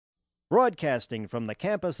Broadcasting from the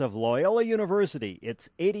campus of Loyola University, it's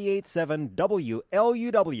 88.7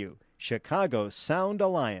 WLUW, Chicago Sound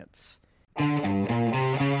Alliance. Director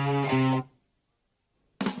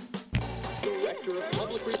of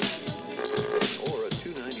Public Relations, or a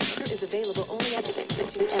 299 is available only at the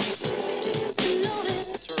Institute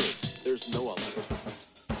Sir, there's no other.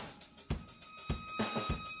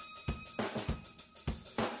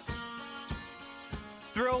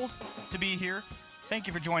 Thrilled to be here. Thank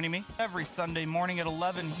you for joining me every Sunday morning at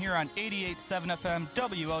 11 here on 88.7 FM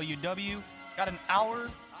WLUW. Got an hour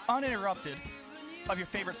uninterrupted of your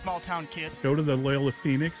favorite small town kid. Go to the Loyola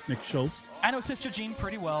Phoenix, Nick Schultz. I know Sister Jean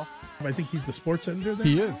pretty well. I think he's the sports editor there.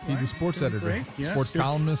 He is. He's a sports editor. Great. Yeah. Sports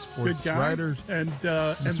columnist, sports writer. And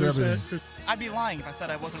Mr. there's Everything. I'd be lying if I said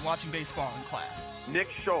I wasn't watching baseball in class. Nick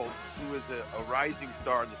Schultz, who is a rising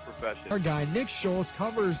star in this profession. Our guy, Nick Schultz,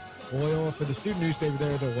 covers Loyola for the student newspaper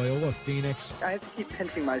there, the Loyola Phoenix. I have to keep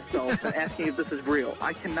pinching myself and asking if this is real.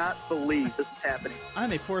 I cannot believe this is happening.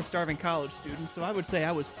 I'm a poor, starving college student, so I would say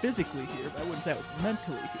I was physically here, but I wouldn't say I was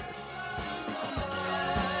mentally here.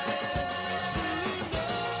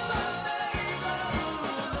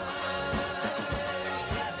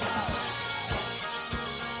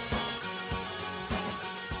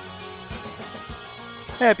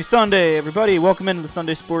 Happy Sunday, everybody. Welcome into the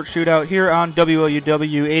Sunday Sports Shootout here on WLUW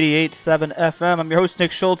 88.7 FM. I'm your host,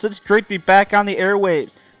 Nick Schultz. It's great to be back on the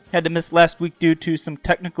airwaves. Had to miss last week due to some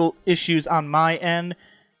technical issues on my end.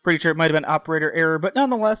 Pretty sure it might have been operator error, but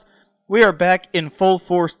nonetheless, we are back in full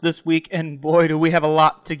force this week, and boy, do we have a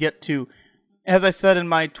lot to get to. As I said in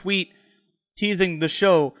my tweet teasing the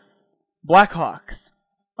show, Blackhawks.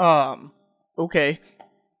 Okay.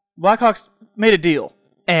 Blackhawks made a deal.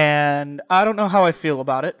 And I don't know how I feel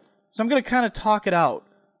about it. So I'm going to kind of talk it out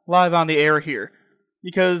live on the air here.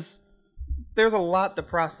 Because there's a lot to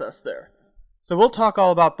process there. So we'll talk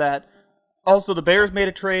all about that. Also, the Bears made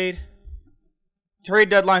a trade. Trade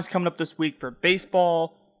deadline's coming up this week for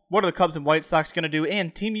baseball. What are the Cubs and White Sox going to do?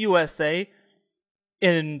 And Team USA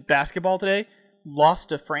in basketball today lost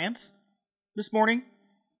to France this morning.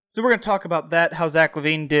 So we're going to talk about that, how Zach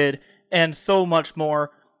LaVine did, and so much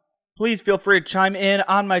more. Please feel free to chime in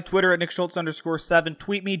on my Twitter at NickSchultz_7.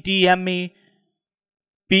 Tweet me, DM me,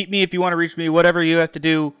 beat me if you want to reach me, whatever you have to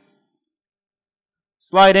do.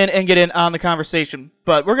 Slide in and get in on the conversation.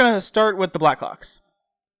 But we're going to start with the Blackhawks.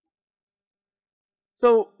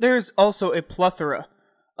 So there's also a plethora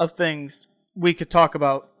of things we could talk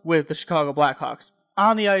about with the Chicago Blackhawks.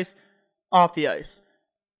 On the ice, off the ice.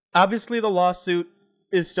 Obviously the lawsuit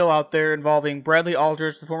is still out there involving Bradley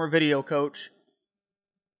Aldridge, the former video coach.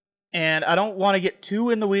 And I don't want to get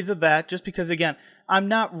too in the weeds of that, just because, again, I'm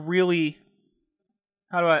not really...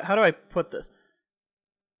 How do I put this?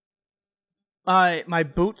 My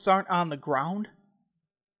boots aren't on the ground,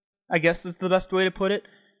 I guess is the best way to put it,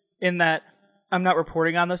 in that I'm not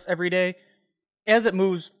reporting on this every day. As it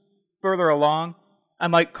moves further along, I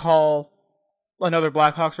might call another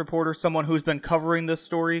Blackhawks reporter, someone who's been covering this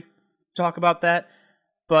story, talk about that.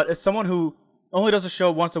 But as someone who only does a show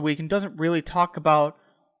once a week and doesn't really talk about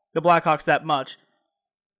the Blackhawks that much,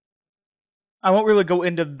 I won't really go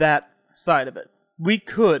into that side of it. We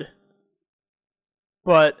could,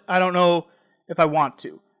 but I don't know if I want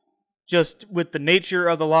to. Just with the nature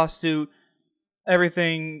of the lawsuit,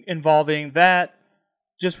 everything involving that,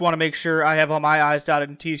 just want to make sure I have all my I's dotted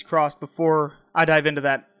and T's crossed before I dive into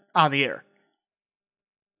that on the air.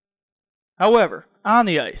 However, on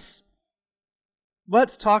the ice,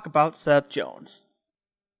 let's talk about Seth Jones.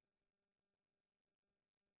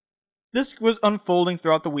 This was unfolding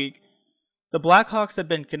throughout the week. The Blackhawks had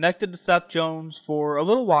been connected to Seth Jones for a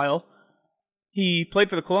little while. He played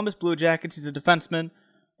for the Columbus Blue Jackets. He's a defenseman.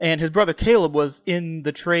 And his brother Caleb was in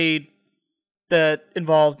the trade that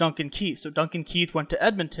involved Duncan Keith. So Duncan Keith went to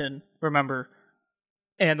Edmonton, remember.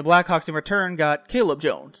 And the Blackhawks in return got Caleb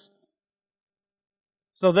Jones.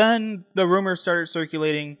 So then the rumors started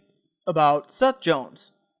circulating about Seth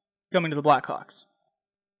Jones coming to the Blackhawks.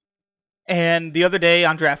 And the other day,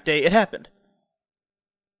 on draft day, it happened.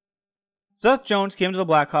 Seth Jones came to the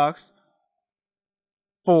Blackhawks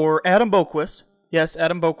for Adam Boqvist. Yes,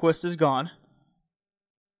 Adam Boqvist is gone.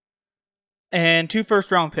 And 2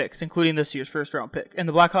 first-round picks, including this year's first-round pick. And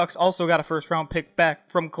the Blackhawks also got a first-round pick back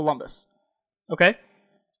from Columbus. Okay?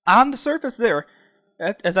 On the surface there,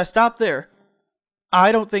 as I stop there,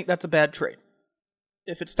 I don't think that's a bad trade.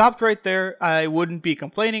 If it stopped right there, I wouldn't be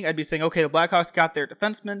complaining. I'd be saying, okay, the Blackhawks got their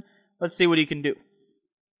defenseman. Let's see what he can do.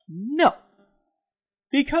 No.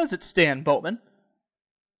 Because it's Stan Bowman.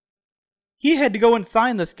 He had to go and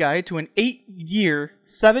sign this guy to an 8-year,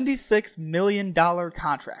 $76 million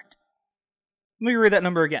contract. Let me read that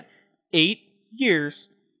number again. 8 years,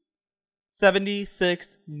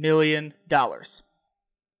 $76 million.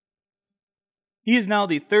 He is now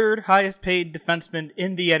the third highest paid defenseman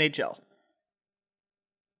in the NHL.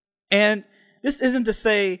 And this isn't to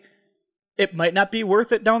say it might not be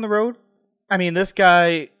worth it down the road. I mean, this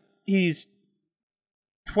guy, he's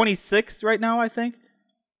 26 right now, I think.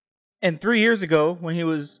 And 3 years ago, when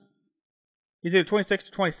he's either 26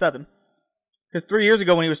 or 27. Because 3 years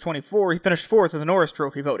ago, when he was 24, he finished fourth in the Norris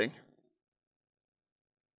Trophy voting.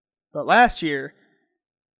 But last year,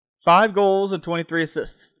 5 goals and 23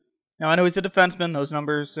 assists. Now, I know he's a defenseman. Those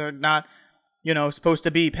numbers are not, supposed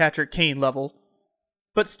to be Patrick Kane level.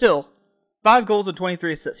 But still, 5 goals and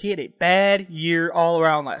 23 assists. He had a bad year all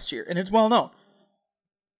around last year, and it's well known.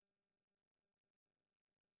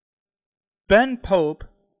 Ben Pope,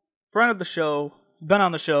 friend of the show, been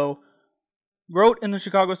on the show, wrote in the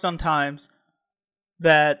Chicago Sun-Times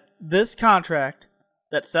that this contract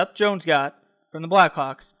that Seth Jones got from the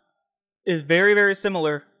Blackhawks is very, very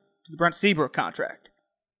similar to the Brent Seabrook contract.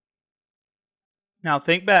 Now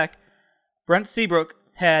think back, Brent Seabrook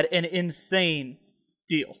had an insane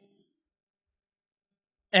deal.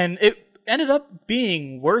 And it ended up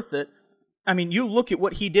being worth it. I mean, you look at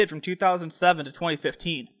what he did from 2007 to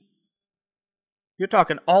 2015. You're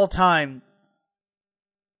talking all-time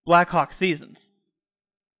Blackhawks seasons.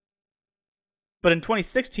 But in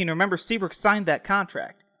 2016, remember, Seabrook signed that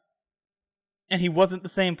contract. And he wasn't the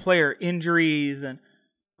same player. Injuries and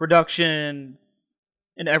production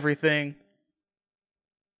and everything.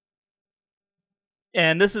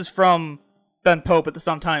 And this is from Ben Pope at the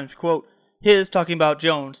Sun-Times, quote, his talking about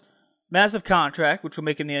Jones. Massive contract, which will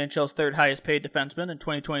make him the NHL's third highest paid defenseman in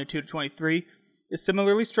 2022-23, is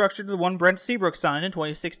similarly structured to the one Brent Seabrook signed in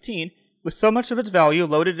 2016, with so much of its value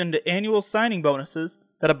loaded into annual signing bonuses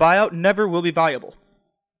that a buyout never will be viable.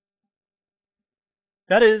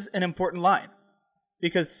 That is an important line.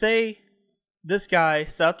 Because say this guy,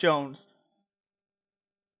 Seth Jones,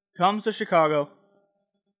 comes to Chicago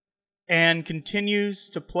and continues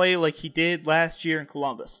to play like he did last year in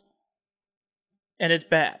Columbus. And it's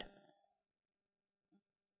bad.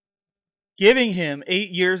 Giving him 8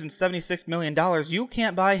 years and $76 million, you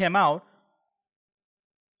can't buy him out.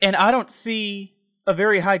 And I don't see a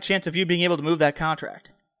very high chance of you being able to move that contract.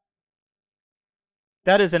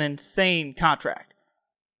 That is an insane contract.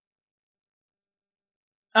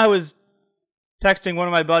 I was texting one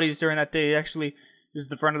of my buddies during that day. Actually, this is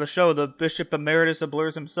the friend of the show, the Bishop Emeritus of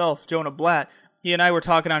Blurs himself, Jonah Blatt. He and I were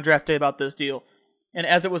talking on draft day about this deal. And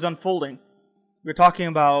as it was unfolding, we were talking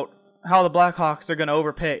about how the Blackhawks are going to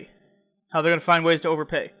overpay. How they're going to find ways to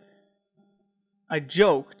overpay. I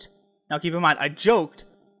joked, now keep in mind, I joked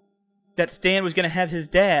that Stan was going to have his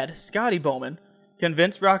dad, Scotty Bowman,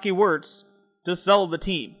 convince Rocky Wirtz to sell the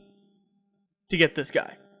team to get this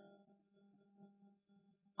guy.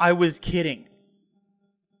 I was kidding.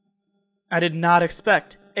 I did not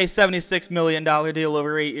expect a $76 million deal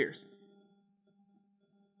over 8 years.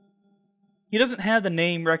 He doesn't have the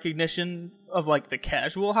name recognition of like the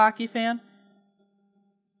casual hockey fan.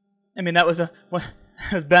 I mean, that was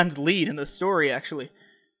Ben's lead in the story, actually.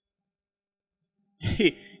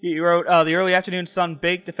 He wrote, the early afternoon sun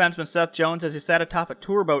baked defenseman Seth Jones as he sat atop a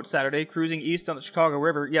tour boat Saturday, cruising east on the Chicago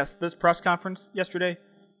River. Yes, this press conference yesterday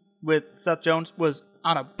with Seth Jones was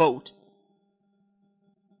on a boat.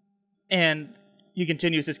 And he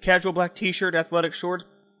continues, his casual black t-shirt, athletic shorts,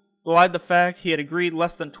 belied the fact he had agreed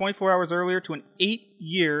less than 24 hours earlier to an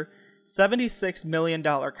 8-year, $76 million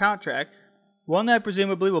contract, one that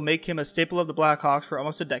presumably will make him a staple of the Blackhawks for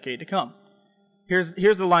almost a decade to come. Here's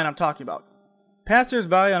the line I'm talking about.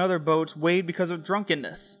 Passers-by on other boats waved because of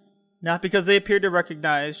drunkenness, not because they appeared to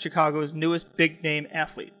recognize Chicago's newest big-name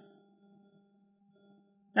athlete.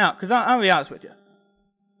 Now, because I'm going to be honest with you.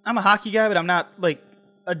 I'm a hockey guy, but I'm not, like,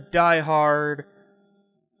 a die-hard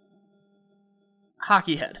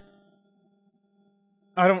hockey head.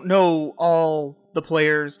 I don't know all the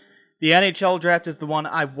players. The NHL draft is the one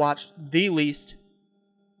I watched the least.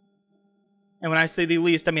 And when I say the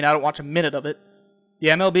least, I mean I don't watch a minute of it. The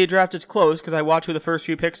MLB draft is close because I watch who the first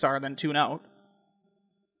few picks are and then tune out.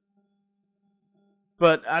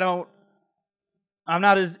 But I'm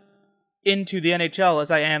not as into the NHL as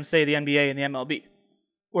I am, say, the NBA and the MLB.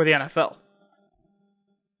 Or the NFL.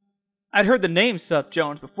 I'd heard the name Seth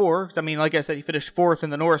Jones before. Because, I mean, like I said, he finished fourth in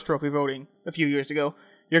the Norris Trophy voting a few years ago.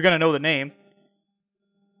 You're going to know the name.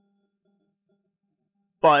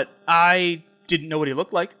 But I didn't know what he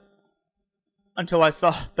looked like until I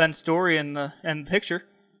saw Ben's story and the picture.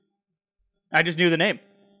 I just knew the name.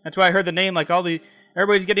 That's why I heard the name, like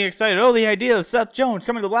everybody's getting excited. Oh, the idea of Seth Jones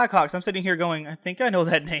coming to the Blackhawks. I'm sitting here going, I think I know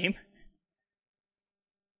that name.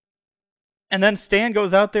 And then Stan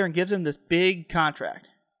goes out there and gives him this big contract.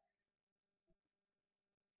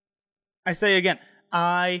 I say again,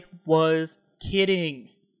 I was kidding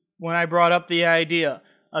when I brought up the idea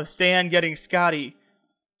of Stan getting Scotty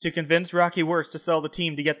to convince Rocky Wurst to sell the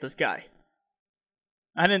team to get this guy.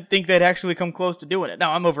 I didn't think they'd actually come close to doing it.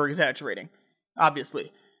 Now, I'm over-exaggerating,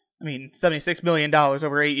 obviously. I mean, $76 million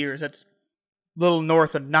over 8 years, that's a little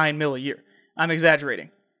north of $9 million a year. I'm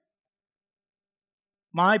exaggerating.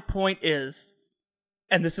 My point is,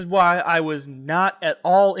 and this is why I was not at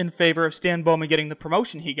all in favor of Stan Bowman getting the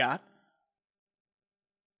promotion he got,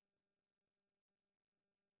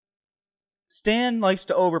 Stan likes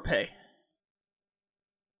to overpay.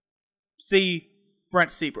 See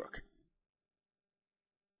Brent Seabrook.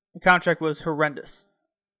 The contract was horrendous.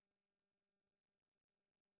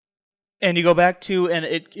 And you go back to, and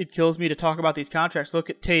it kills me to talk about these contracts. Look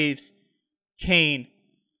at Taves, Kane,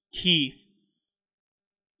 Keith,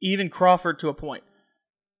 even Crawford to a point.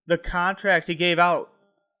 The contracts he gave out,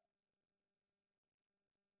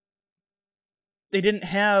 they didn't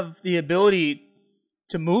have the ability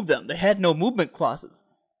to move them. They had no movement clauses.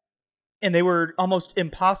 And they were almost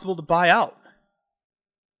impossible to buy out.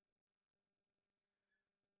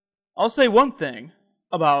 I'll say one thing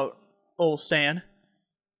about old Stan.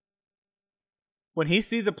 When he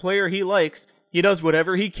sees a player he likes, he does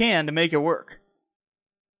whatever he can to make it work.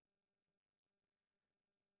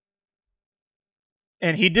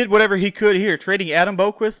 And he did whatever he could here, trading Adam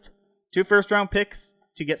Boquist, 2 first-round picks,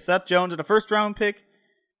 to get Seth Jones and a first-round pick,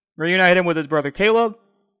 reunite him with his brother Caleb,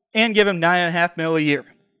 and give him $9.5 million a year.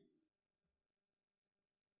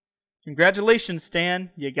 Congratulations, Stan.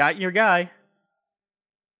 You got your guy.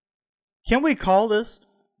 Can we call this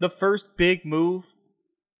the first big move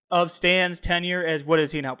of Stan's tenure as, what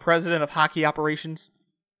is he now, president of hockey operations?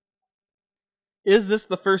 Is this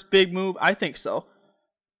the first big move? I think so.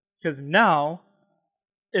 Because now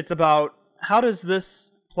it's about, how does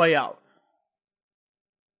this play out?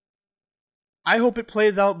 I hope it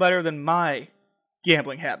plays out better than my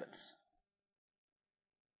gambling habits.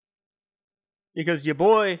 Because your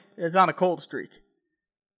boy is on a cold streak.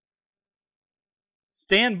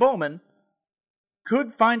 Stan Bowman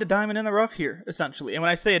could find a diamond in the rough here, essentially. And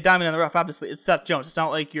when I say a diamond in the rough, obviously it's Seth Jones. It's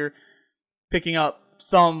not like you're picking up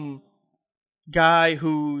some guy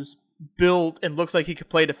who's built and looks like he could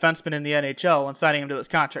play defenseman in the NHL and signing him to this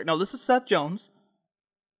contract. No, this is Seth Jones.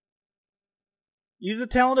 He's a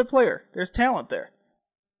talented player. There's talent there.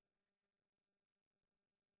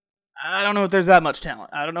 I don't know if there's that much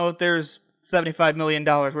talent. I don't know if there's $75 million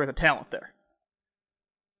worth of talent there.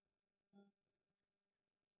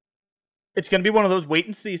 It's going to be one of those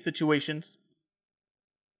wait-and-see situations.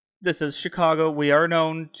 This is Chicago. We are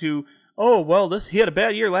known to, he had a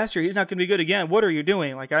bad year last year. He's not going to be good again. What are you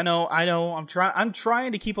doing? Like, I know. I'm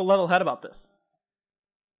trying to keep a level head about this.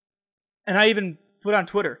 And I even put on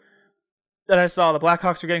Twitter that I saw the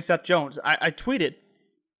Blackhawks were getting Seth Jones. I tweeted,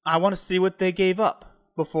 I want to see what they gave up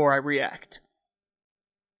before I react.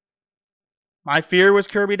 My fear was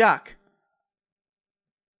Kirby Dach.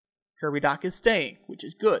 Kirby Dach is staying, which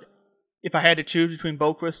is good. If I had to choose between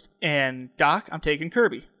Boquist and Dach, I'm taking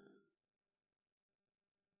Kirby.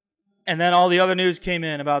 And then all the other news came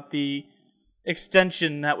in about the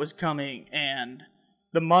extension that was coming and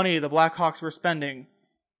the money the Blackhawks were spending.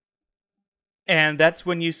 And that's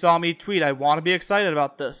when you saw me tweet, I want to be excited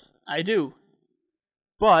about this. I do.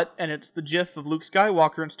 But, and it's the gif of Luke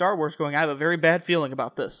Skywalker in Star Wars going, I have a very bad feeling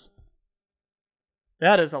about this.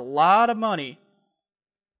 That is a lot of money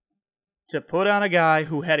to put on a guy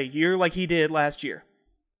who had a year like he did last year.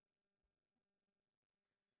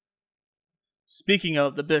 Speaking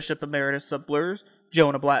of the Bishop Emeritus of Blurs,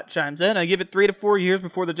 Jonah Blatt chimes in. I give it 3 to 4 years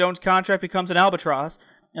before the Jones contract becomes an albatross,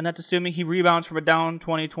 and that's assuming he rebounds from a down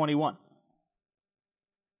 2021.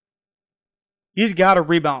 He's got to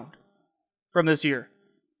rebound from this year,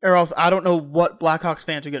 or else I don't know what Blackhawks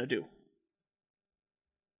fans are going to do.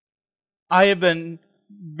 I have been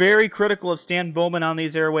very critical of Stan Bowman on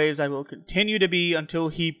these airwaves. I will continue to be until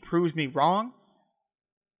he proves me wrong.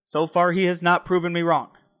 So far, he has not proven me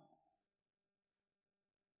wrong.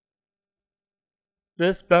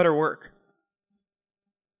 This better work.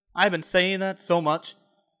 I've been saying that so much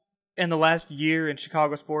in the last year in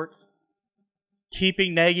Chicago sports.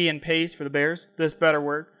 Keeping Nagy in pace for the Bears. This better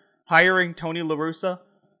work. Hiring Tony La Russa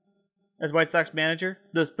as White Sox manager.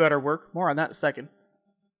 This better work. More on that in a second.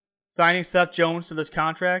 Signing Seth Jones to this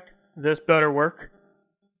contract. This better work.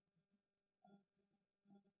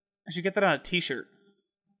 I should get that on a t-shirt.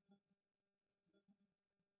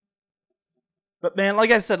 But man, like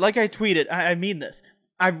I said, like I tweeted, I mean this.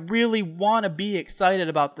 I really want to be excited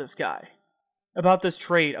about this guy. about this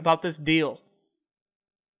trade, about this deal.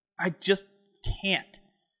 I just can't.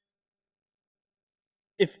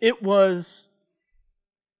 If it was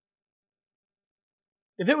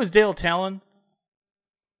Dale Talon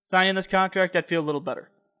signing this contract, I'd feel a little better.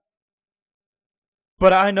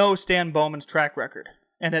 But I know Stan Bowman's track record,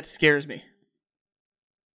 and that scares me.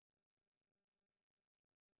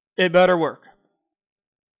 It better work.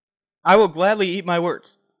 I will gladly eat my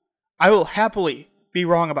words. I will happily be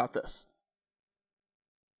wrong about this.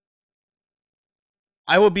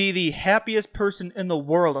 I will be the happiest person in the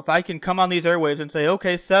world if I can come on these airwaves and say,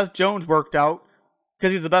 okay, Seth Jones worked out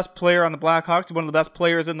because he's the best player on the Blackhawks, he's one of the best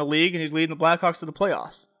players in the league, and he's leading the Blackhawks to the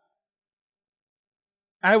playoffs.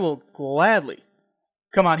 I will gladly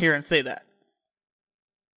come on here and say that.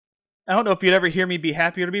 I don't know if you'd ever hear me be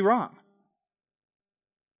happy or to be wrong.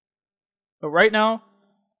 But right now,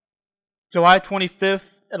 July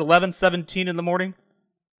 25th at 11:17 in the morning,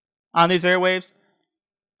 on these airwaves,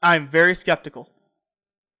 I'm very skeptical.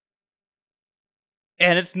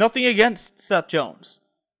 And it's nothing against Seth Jones.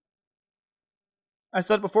 I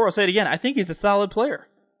said it before, I'll say it again. I think he's a solid player.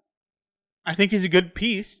 I think he's a good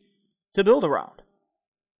piece to build around.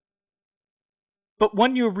 But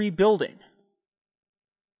when you're rebuilding,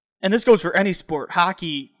 and this goes for any sport,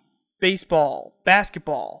 hockey, baseball,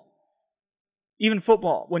 basketball, even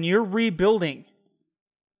football, when you're rebuilding,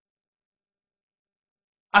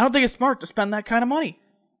 I don't think it's smart to spend that kind of money.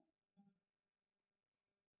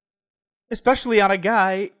 Especially on a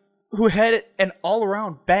guy who had an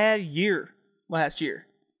all-around bad year last year.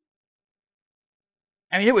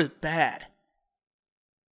 I mean, it was bad.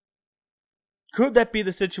 Could that be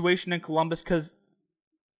the situation in Columbus? Because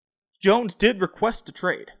Jones did request a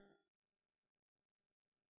trade.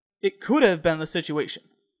 It could have been the situation.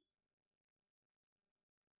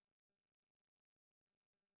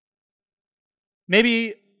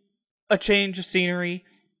 Maybe a change of scenery,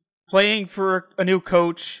 playing for a new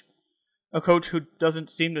coach, a coach who doesn't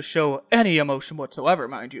seem to show any emotion whatsoever,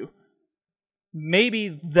 mind you. Maybe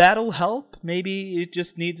that'll help. Maybe it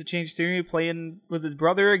just needs a change of scenery, playing with his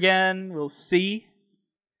brother again. We'll see.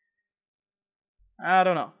 I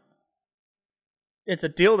don't know. It's a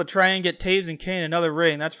deal to try and get Taves and Kane another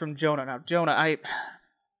ring. That's from Jonah. Now, Jonah,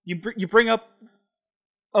 you bring up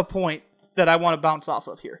a point that I want to bounce off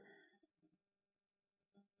of here.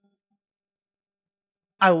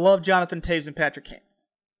 I love Jonathan Taves and Patrick Kane.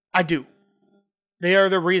 I do. They are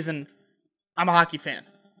the reason I'm a hockey fan.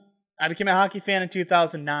 I became a hockey fan in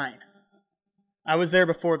 2009. I was there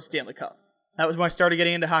before the Stanley Cup. That was when I started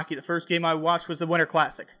getting into hockey. The first game I watched was the Winter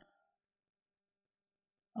Classic.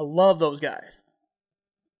 I love those guys.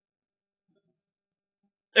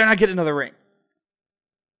 They're not getting another ring.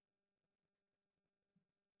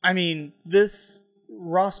 I mean, this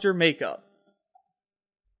roster makeup,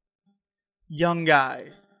 young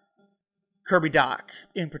guys, Kirby Dach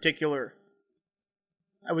in particular,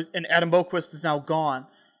 and Adam Boqvist is now gone.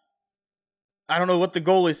 I don't know what the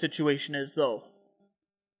goalie situation is, though.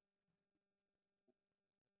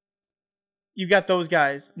 You've got those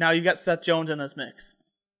guys. Now you've got Seth Jones in this mix.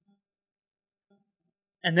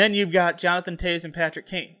 And then you've got Jonathan Taves and Patrick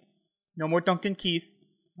Kane. No more Duncan Keith.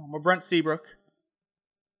 No more Brent Seabrook.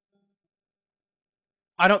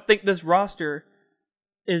 I don't think this roster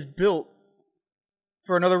is built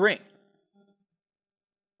for another ring.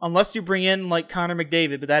 Unless you bring in like Connor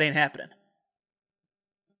McDavid, but that ain't happening.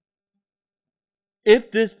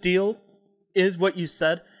 If this deal is what you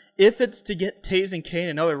said, if it's to get Taves and Kane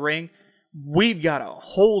another ring, we've got a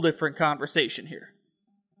whole different conversation here.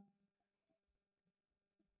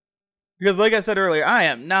 Because like I said earlier, I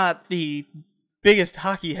am not the biggest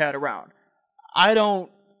hockey head around. I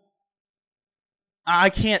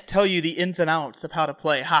can't tell you the ins and outs of how to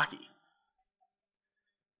play hockey.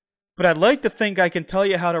 But I'd like to think I can tell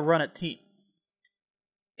you how to run a team.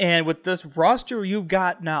 And with this roster you've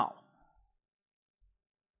got now,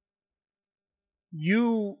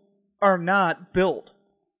 you are not built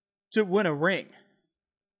to win a ring.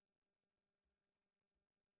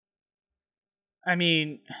 I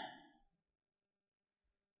mean,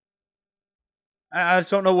 I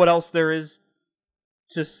just don't know what else there is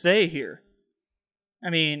to say here. I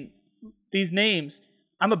mean, these names,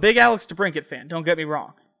 I'm a big Alex DeBrincat fan, don't get me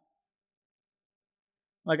wrong.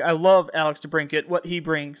 Like, I love Alex DeBrincat, what he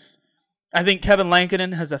brings. I think Kevin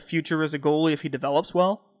Lankinen has a future as a goalie if he develops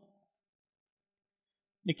well.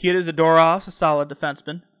 Nikita Zadorov's a solid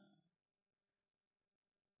defenseman.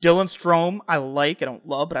 Dylan Strome, I like. I don't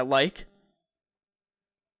love, but I like.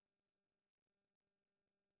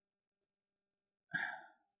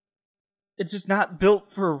 It's just not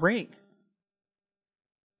built for a ring.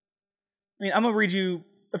 I mean, I'm going to read you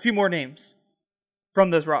a few more names from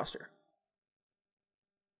this roster.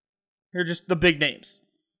 Here are just the big names.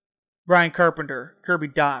 Brian Carpenter, Kirby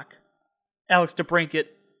Dock, Alex DeBrincat,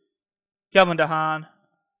 Kevin DeHaan,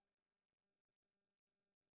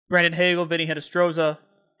 Brandon Hagel, Vinny Hinestroza,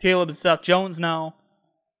 Caleb and Seth Jones now,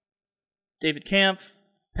 David Kampf,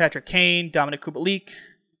 Patrick Kane, Dominic Kubalik,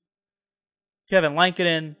 Kevin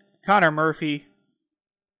Lankinen, Connor Murphy,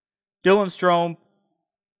 Dylan Strome,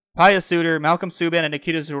 Pius Suter, Malcolm Subban, and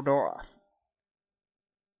Nikita Zadorov.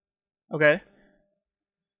 Okay.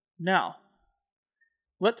 Now,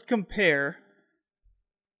 let's compare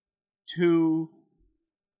to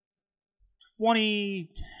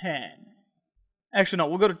 2010. Actually, no,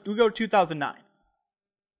 we'll go to 2009.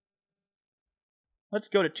 Let's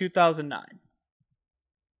go to 2009.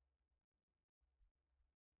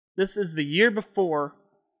 This is the year before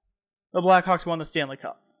the Blackhawks won the Stanley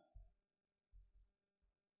Cup.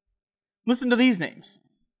 Listen to these names.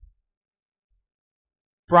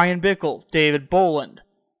 Brian Bickle, David Boland,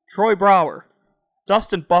 Troy Brouwer,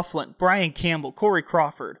 Dustin Byfuglien, Brian Campbell, Corey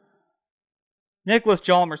Crawford, Nicholas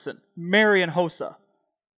Hjalmarsson, Marian Hossa,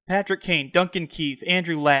 Patrick Kane, Duncan Keith,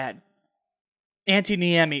 Andrew Ladd, Antti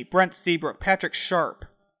Niemi, Brent Seabrook, Patrick Sharp,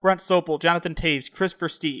 Brent Sopel, Jonathan Taves, Chris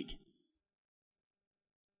Versteeg.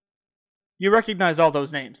 You recognize all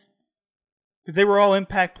those names because they were all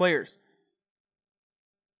impact players.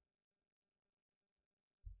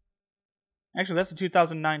 Actually, that's the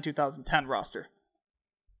 2009-2010 roster.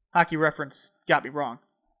 Hockey Reference got me wrong.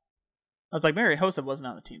 I was like, Marian Hossa wasn't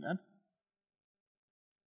on the team then.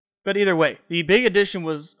 But either way, the big addition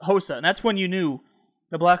was Hossa, and that's when you knew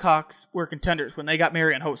the Blackhawks were contenders, when they got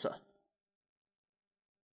Marian Hossa.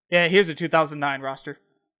 Yeah, here's the 2009 roster.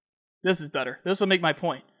 This is better. This will make my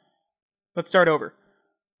point. Let's start over.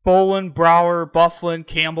 Boland, Brouwer, Byfuglien,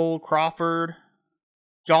 Campbell, Crawford,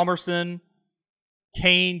 Hjalmarsson,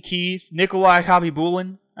 Kane, Keith, Nikolai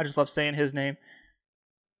Khabibulin. I just love saying his name.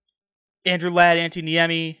 Andrew Ladd, Antti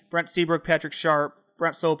Niemi, Brent Seabrook, Patrick Sharp,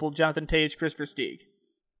 Brent Sopel, Jonathan Taves, Chris Versteeg.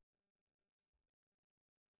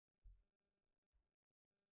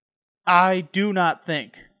 I do not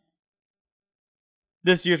think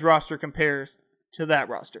this year's roster compares to that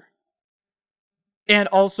roster. And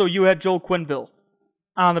also, you had Joel Quenneville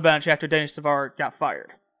on the bench after Denis Savard got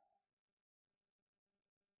fired.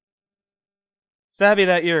 Savvy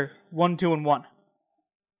that year, 1-2-1.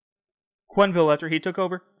 Quenneville, after he took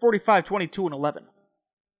over, 45, 22, and 11.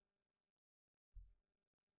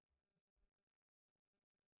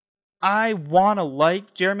 I want to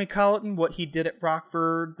like Jeremy Colleton, what he did at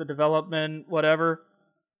Rockford, the development, whatever.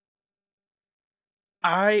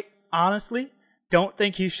 I honestly don't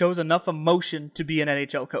think he shows enough emotion to be an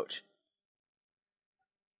NHL coach.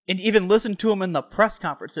 And even listen to him in the press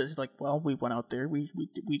conferences. He's like, well, we went out there, we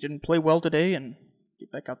didn't play well today, and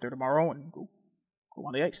get back out there tomorrow and go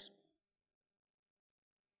on the ice.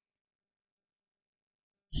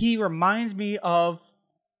 He reminds me of,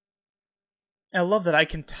 and I love that I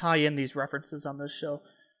can tie in these references on this show.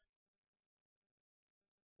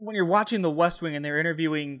 When you're watching The West Wing and they're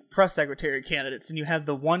interviewing press secretary candidates, and you have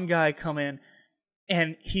the one guy come in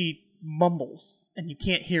and he mumbles and you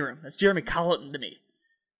can't hear him. That's Jeremy Colleton to me.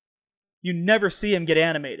 You never see him get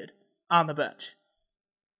animated on the bench.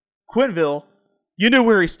 Quenneville, you knew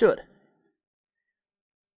where he stood,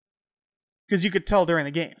 because you could tell during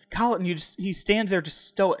the games. Colleton, he stands there just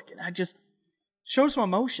stoic, and I just show some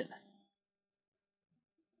emotion.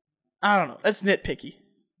 I don't know. That's nitpicky,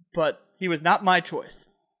 but he was not my choice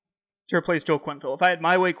to replace Joel Quenneville. If I had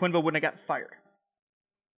my way, Quenneville wouldn't have gotten fired.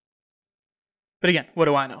 But again, what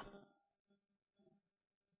do I know?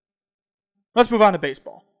 Let's move on to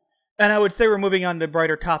baseball. And I would say we're moving on to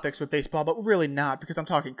brighter topics with baseball, but we're really not, because I'm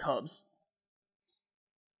talking Cubs.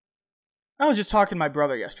 I was just talking to my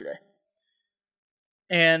brother yesterday.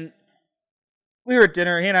 And we were at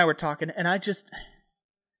dinner, he and I were talking, and this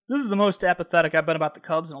is the most apathetic I've been about the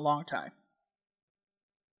Cubs in a long time.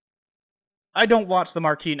 I don't watch the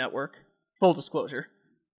Marquee Network, full disclosure.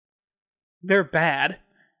 They're bad. I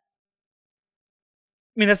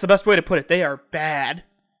mean, that's the best way to put it. They are bad.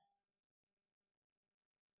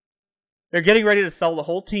 They're getting ready to sell the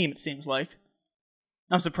whole team, it seems like.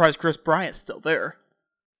 I'm surprised Chris Bryant's still there.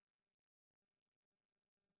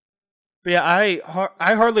 But yeah,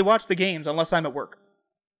 I hardly watch the games unless I'm at work.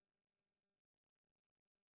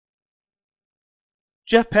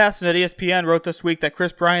 Jeff Passan at ESPN wrote this week that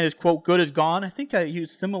Chris Bryant is, quote, good as gone. I think I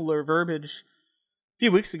used similar verbiage a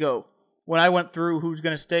few weeks ago when I went through who's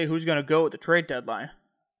going to stay, who's going to go at the trade deadline.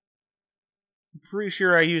 I'm pretty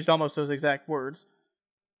sure I used almost those exact words.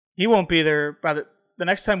 He won't be there by the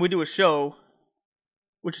next time we do a show,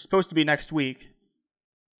 which is supposed to be next week.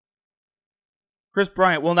 Chris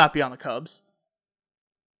Bryant will not be on the Cubs.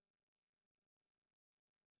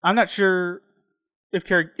 I'm not sure if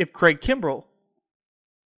Craig Kimbrell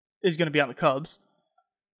is going to be on the Cubs.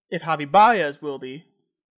 If Javi Baez will be.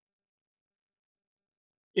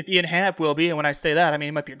 If Ian Happ will be, and when I say that, I mean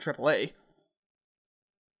he might be in AAA.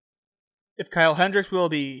 If Kyle Hendricks will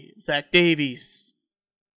be, Zach Davies,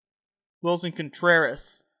 Wilson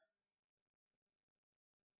Contreras.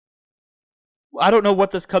 I don't know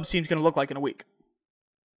what this Cubs team is going to look like in a week.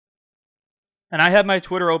 And I had my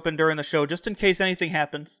Twitter open during the show just in case anything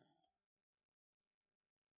happens.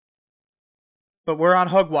 But we're on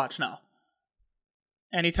hug watch now.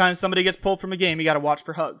 Anytime somebody gets pulled from a game, you got to watch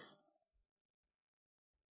for hugs.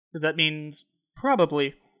 Because that means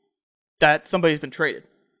probably that somebody's been traded.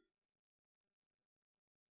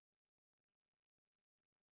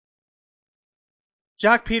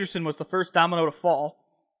 Jock Peterson was the first domino to fall,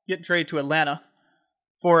 getting traded to Atlanta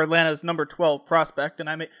for Atlanta's number 12 prospect. And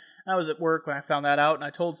I was at work when I found that out, and I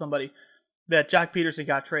told somebody that Jock Peterson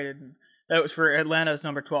got traded, and that was for Atlanta's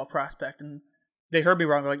number 12 prospect. And they heard me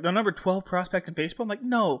wrong. They're like, the number 12 prospect in baseball? I'm like,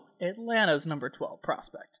 no, Atlanta's number 12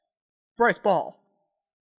 prospect. Bryce Ball.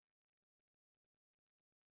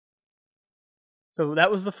 So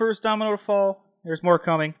that was the first domino to fall. There's more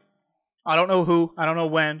coming. I don't know who. I don't know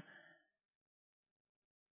when.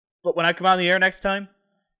 But when I come on the air next time,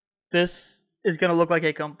 this is going to look like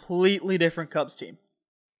a completely different Cubs team.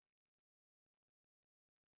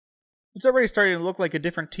 It's already starting to look like a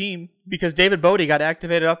different team because David Bodie got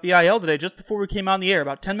activated off the IL today just before we came on the air,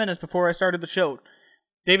 about 10 minutes before I started the show.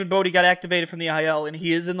 David Bodie got activated from the IL, and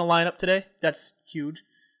he is in the lineup today. That's huge.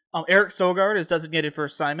 Eric Sogard is designated for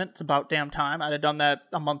assignment. It's about damn time. I'd have done that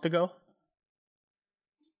a month ago.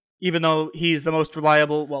 Even though he's the most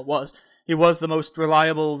reliable, he was the most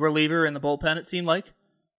reliable reliever in the bullpen, it seemed like.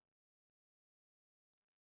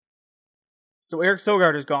 So Eric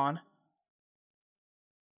Sogard is gone.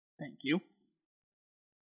 Thank you.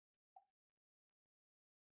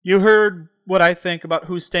 You heard what I think about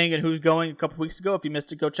who's staying and who's going a couple weeks ago. If you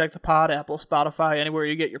missed it, go check the pod, Apple, Spotify, anywhere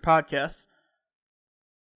you get your podcasts.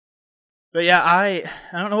 But yeah, I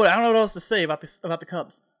don't know what else to say about the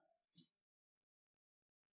Cubs.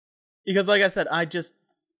 Because like I said,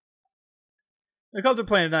 the Cubs are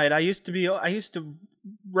playing tonight. I used to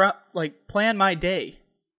plan my day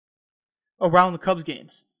around the Cubs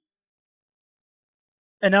games.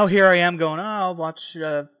 And now here I am going, I'll watch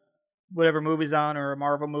whatever movie's on, or a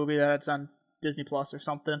Marvel movie that's on Disney Plus or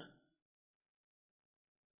something.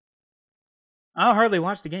 I'll hardly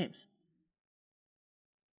watch the games.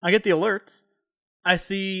 I get the alerts. I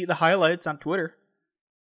see the highlights on Twitter.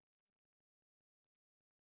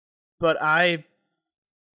 But I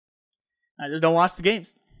just don't watch the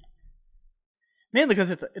games. Mainly because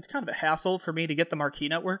it's kind of a hassle for me to get the Marquee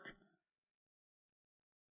Network.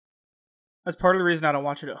 That's part of the reason I don't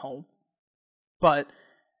watch it at home. But,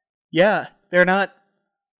 yeah, they're not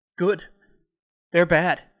good. They're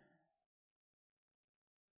bad.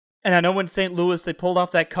 And I know when St. Louis, they pulled off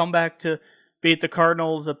that comeback to beat the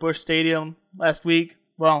Cardinals at Busch Stadium last week.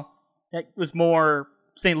 Well, that was more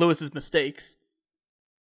St. Louis's mistakes.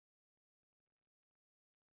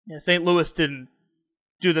 Yeah, St. Louis didn't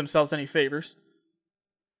do themselves any favors.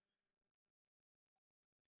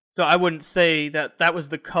 So I wouldn't say that was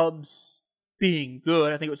the Cubs being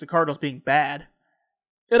good. I think it was the Cardinals being bad.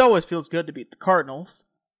 It always feels good to beat the Cardinals.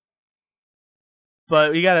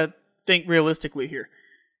 But you gotta think realistically here.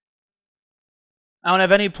 I don't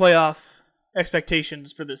have any playoff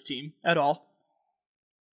expectations for this team at all.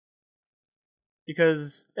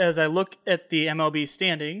 Because as I look at the MLB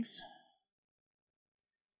standings,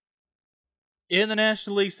 in the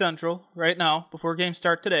National League Central right now, before games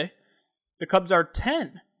start today, the Cubs are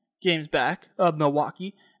 10 games back of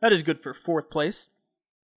Milwaukee. That is good for 4th place.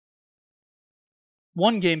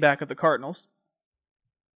 1 game back of the Cardinals.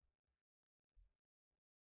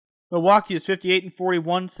 Milwaukee is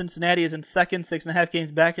 58-41. Cincinnati is in second, 6.5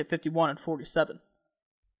 games back at 51-47.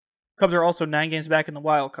 Cubs are also 9 games back in the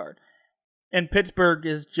wild card. And Pittsburgh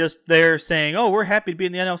is just there saying, oh, we're happy to be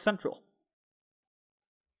in the NL Central.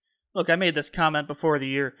 Look, I made this comment before the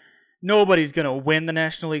year. Nobody's going to win the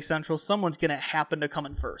National League Central. Someone's going to happen to come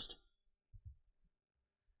in first.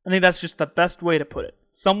 I think that's just the best way to put it.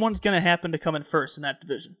 Someone's going to happen to come in first in that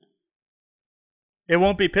division. It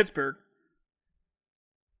won't be Pittsburgh.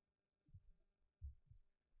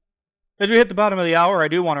 As we hit the bottom of the hour, I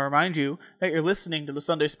do want to remind you that you're listening to the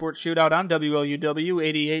Sunday Sports Shootout on WLUW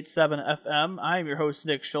 88.7 FM. I'm your host,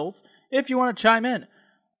 Nick Schultz. If you want to chime in,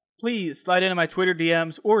 please slide into my Twitter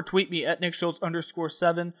DMs or tweet me at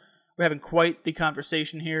NickSchultz_7. We're having quite the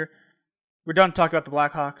conversation here. We're done talking about the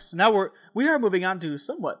Blackhawks. Now we are moving on to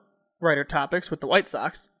somewhat brighter topics with the White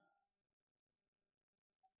Sox.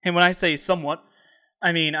 And when I say somewhat,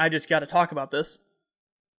 I mean I just got to talk about this.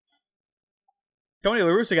 Tony La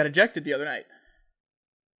Russa got ejected the other night.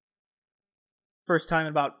 First time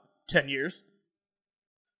in about 10 years.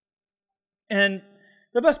 And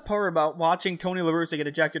the best part about watching Tony La Russa get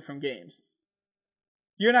ejected from games,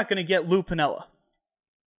 you're not going to get Lou Piniella.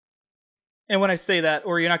 And when I say that,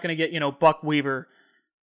 or you're not going to get, Buck Weaver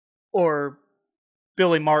or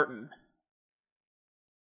Billy Martin.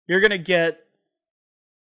 You're going to get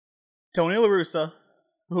Tony La Russa,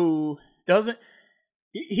 who doesn't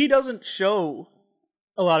show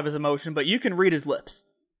a lot of his emotion, but you can read his lips.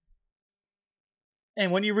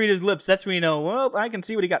 And when you read his lips, that's when you know, well, I can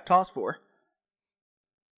see what he got tossed for.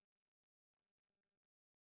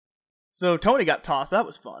 So Tony got tossed. That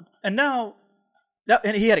was fun. And now,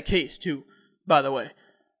 and he had a case too, by the way.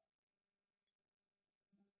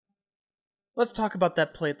 Let's talk about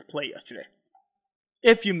that play at the plate yesterday.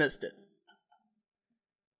 If you missed it.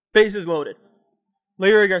 Bases loaded.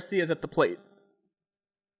 Leury Garcia's at the plate.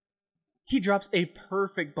 He drops a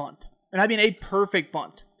perfect bunt. And I mean a perfect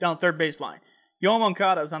bunt down third baseline. Yoan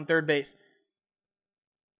Moncada's on third base.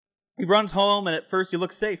 He runs home, and at first he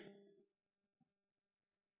looks safe.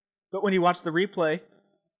 But when you watch the replay,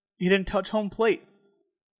 he didn't touch home plate.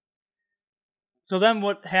 So then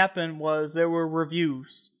what happened was there were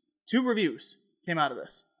reviews. 2 reviews came out of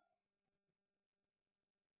this.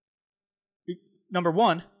 Number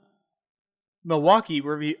 1, Milwaukee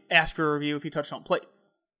asked for a review if he touched home plate.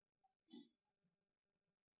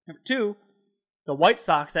 Number 2, the White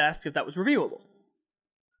Sox asked if that was reviewable.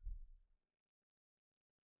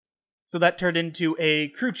 So that turned into a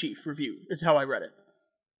crew chief review, is how I read it.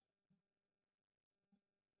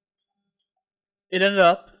 It ended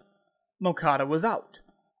up, Moncada was out.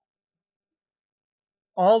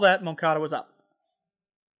 All that, Moncada was out.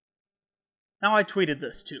 Now I tweeted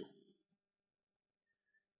this too.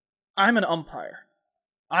 I'm an umpire.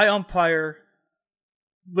 I umpire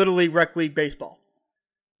Little League, Rec League baseball.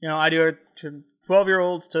 I do it to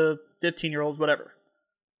 12-year-olds to 15-year-olds, whatever.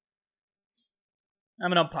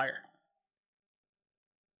 I'm an umpire.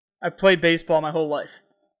 I've played baseball my whole life.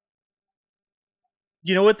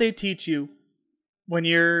 You know what they teach you when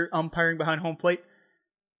you're umpiring behind home plate?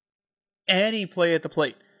 Any play at the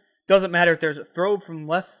plate. Doesn't matter if there's a throw from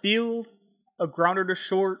left field, a grounder to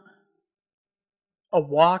short, a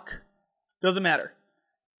walk. Doesn't matter.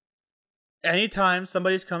 Anytime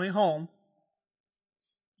somebody's coming home,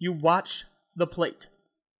 you watch the plate.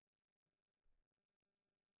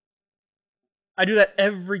 I do that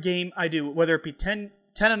every game I do, whether it be 10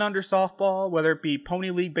 and under softball, whether it be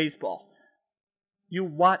Pony League baseball. You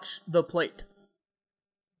watch the plate.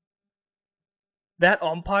 That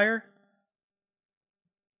umpire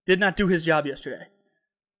did not do his job yesterday.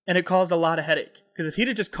 And it caused a lot of headache. Because if he'd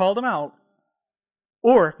have just called him out,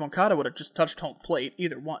 or if Moncada would have just touched home plate,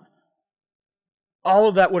 either one, all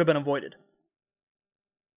of that would have been avoided.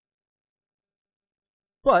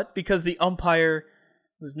 But because the umpire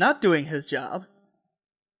was not doing his job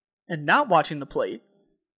and not watching the plate,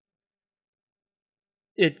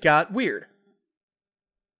 it got weird.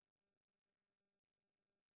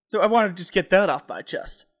 So I wanted to just get that off my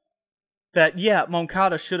chest. That, yeah,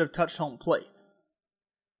 Moncada should have touched home plate.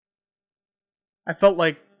 I felt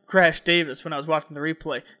like Crash Davis when I was watching the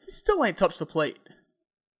replay. He still ain't touched the plate.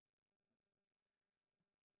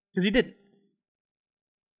 Because he didn't.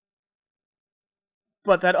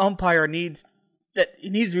 But that umpire needs to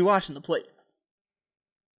be watching the plate.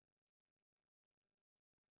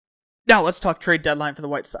 Now let's talk trade deadline for the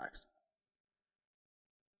White Sox.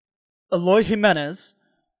 Eloy Jimenez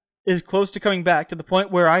is close to coming back to the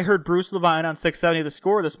point where I heard Bruce Levine on 670 The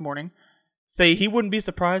Score this morning say he wouldn't be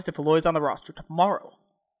surprised if Eloy's on the roster tomorrow.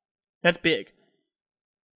 That's big.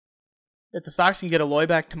 If the Sox can get Eloy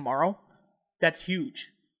back tomorrow, that's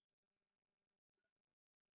huge.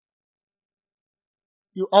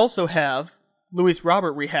 You also have Luis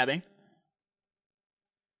Robert rehabbing,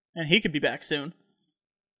 and he could be back soon.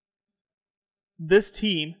 This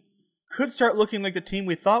team could start looking like the team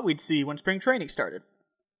we thought we'd see when spring training started.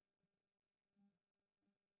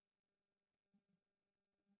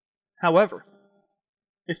 However,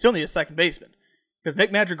 they still need a second baseman, because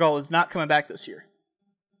Nick Madrigal is not coming back this year.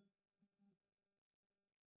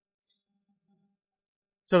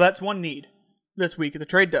 So that's one need this week at the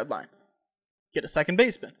trade deadline. Get a second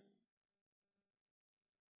baseman.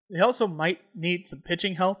 They also might need some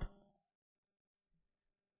pitching help.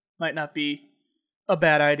 Might not be a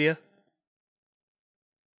bad idea.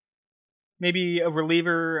 Maybe a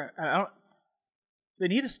reliever. Do they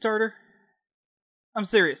need a starter? I'm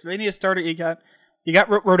serious. They need a starter. You got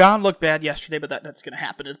Rodon looked bad yesterday, but that's going to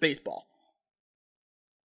happen. It's baseball.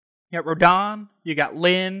 You got Rodon. You got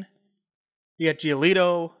Lynn. You got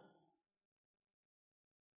Giolito.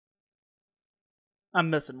 I'm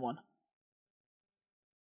missing one.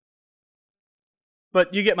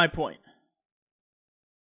 But you get my point.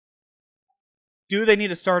 Do they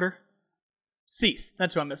need a starter? Cease.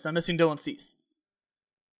 That's who I'm missing. I'm missing Dylan Cease.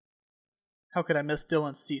 How could I miss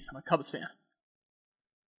Dylan Cease? I'm a Cubs fan.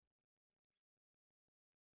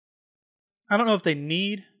 I don't know if they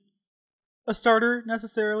need a starter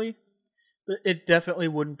necessarily, but it definitely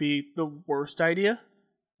wouldn't be the worst idea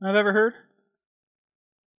I've ever heard.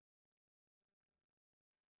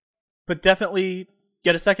 But definitely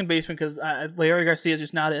get a second baseman because Leury Garcia is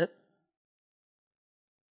just not it.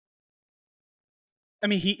 I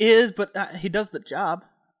mean, he is, but he does the job.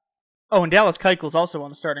 Oh, and Dallas Keuchel's also on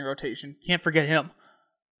the starting rotation. Can't forget him.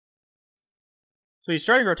 So your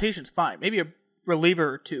starting rotation's fine. Maybe a reliever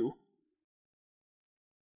or two.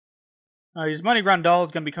 Yasmani Grandal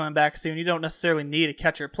is going to be coming back soon. You don't necessarily need a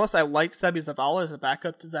catcher. Plus, I like Sebi Zavala as a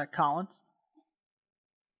backup to Zach Collins.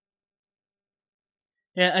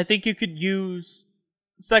 Yeah, I think you could use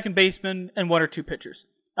second baseman and one or two pitchers.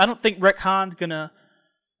 I don't think Rick Hahn's going to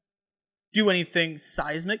do anything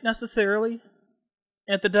seismic necessarily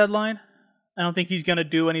at the deadline. I don't think he's going to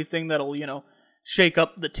do anything that'll, shake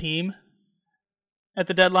up the team at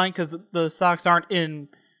the deadline because the Sox aren't in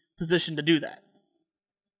position to do that.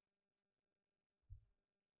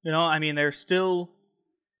 They're still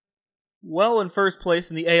well in first place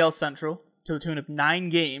in the AL Central to the tune of 9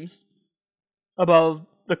 games above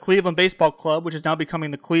the Cleveland Baseball Club, which is now becoming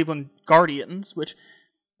the Cleveland Guardians, which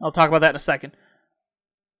I'll talk about that in a second.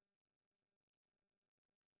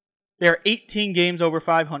 They're 18 games over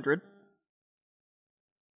 500.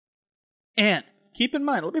 And keep in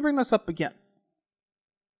mind, let me bring this up again.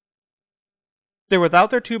 They're without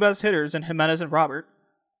their 2 best hitters in Jimenez and Robert.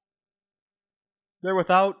 They're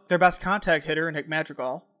without their best contact hitter in Nick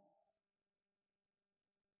Madrigal.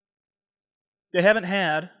 They haven't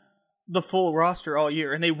had the full roster all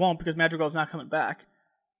year, and they won't because Madrigal's not coming back.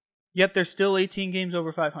 Yet they're still 18 games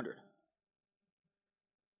over 500.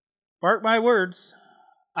 Mark my words.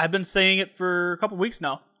 I've been saying it for a couple weeks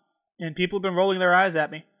now, and people have been rolling their eyes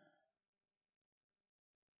at me.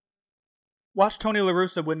 Watch Tony La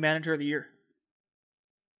Russa win Manager of the Year.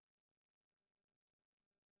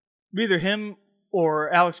 Either him or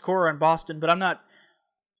Alex Cora in Boston, but I'm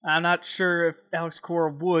not sure if Alex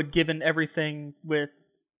Cora would, given everything with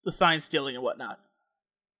the sign stealing and whatnot.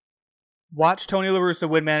 Watch Tony La Russa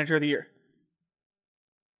win Manager of the Year.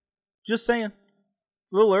 Just saying.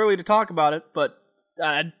 It's a little early to talk about it, but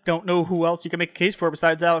I don't know who else you can make a case for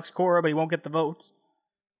besides Alex Cora, but he won't get the votes.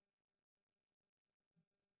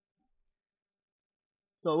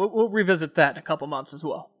 So we'll revisit that in a couple months as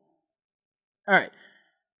well. All right.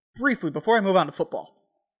 Briefly, before I move on to football,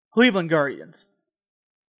 Cleveland Guardians.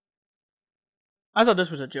 I thought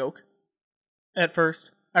this was a joke. At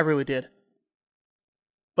first, I really did.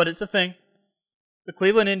 But it's a thing. The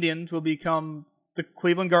Cleveland Indians will become the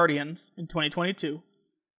Cleveland Guardians in 2022.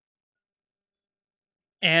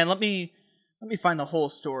 And let me find the whole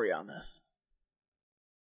story on this.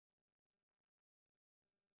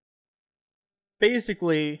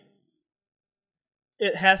 Basically,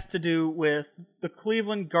 it has to do with the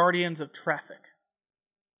Cleveland Guardians of Traffic.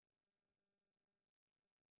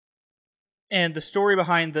 And the story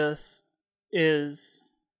behind this is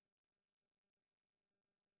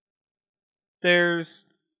is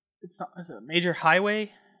it a major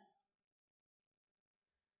highway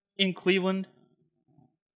in Cleveland?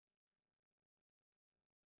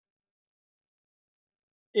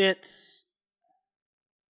 It's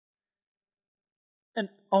an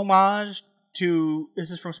homage to,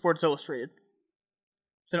 this is from Sports Illustrated.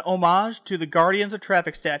 It's an homage to the Guardians of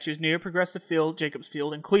Traffic statues near Progressive Field, Jacobs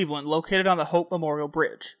Field in Cleveland, located on the Hope Memorial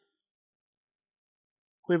Bridge.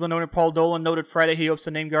 Cleveland owner Paul Dolan noted Friday he hopes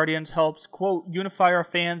the name Guardians helps, quote, unify our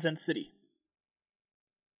fans and city.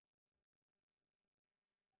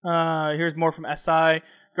 Here's more from SI.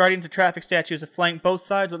 Guardians of Traffic statues have flanked both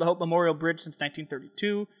sides of the Hope Memorial Bridge since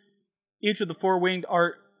 1932. Each with the 4-winged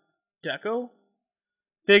Art Deco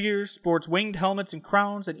figures sports winged helmets and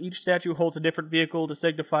crowns, and each statue holds a different vehicle to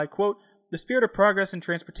signify, quote, the spirit of progress and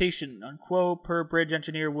transportation, unquote, per bridge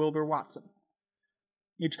engineer Wilbur Watson.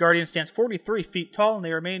 Each Guardian stands 43 feet tall, and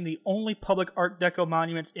they remain the only public Art Deco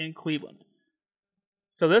monuments in Cleveland.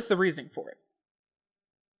 So that's the reasoning for it.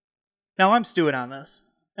 Now I'm stewing on this,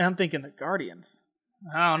 and I'm thinking the Guardians.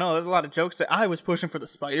 I don't know, there's a lot of jokes that I was pushing for the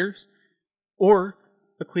Spiders, or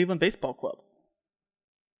the Cleveland Baseball Club.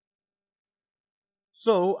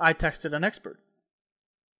 So I texted an expert.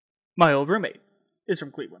 My old roommate is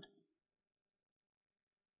from Cleveland.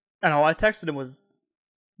 And all I texted him was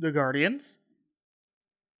the Guardians.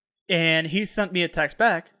 And he sent me a text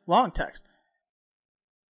back, long text,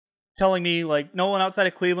 telling me, like, no one outside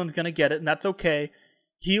of Cleveland's going to get it, and that's okay.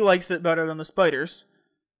 He likes it better than the Spiders.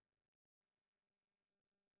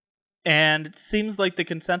 And it seems like the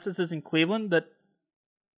consensus is in Cleveland that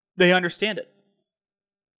they understand it.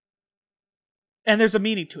 And there's a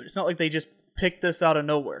meaning to it. It's not like they just picked this out of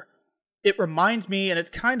nowhere. It reminds me, and it's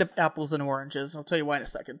kind of apples and oranges, and I'll tell you why in a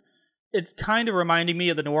second. It's kind of reminding me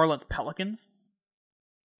of the New Orleans Pelicans.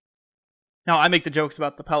 Now, I make the jokes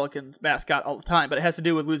about the Pelicans mascot all the time, but it has to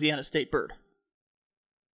do with Louisiana State Bird.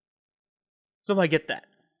 So I get that.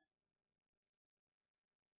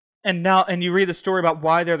 And you read the story about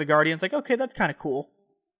why they're the Guardians, like, okay, that's kind of cool.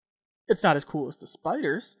 It's not as cool as the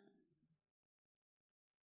Spiders.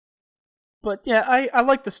 But yeah, I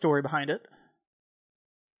like the story behind it.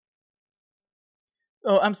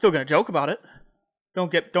 Oh, I'm still gonna joke about it.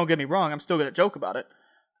 Don't get me wrong, I'm still gonna joke about it.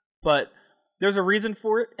 But there's a reason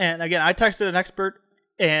for it, and again, I texted an expert,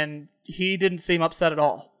 and he didn't seem upset at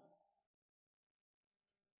all.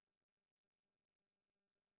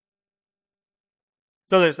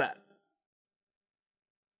 So there's that.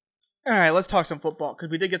 Alright, let's talk some football, because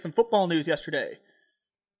we did get some football news yesterday,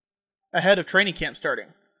 ahead of training camp starting.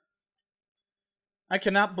 I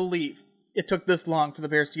cannot believe it took this long for the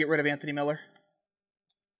Bears to get rid of Anthony Miller.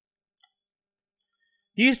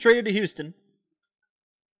 He's traded to Houston.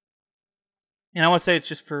 And I want to say it's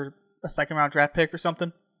just for a second-round draft pick or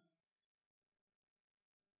something.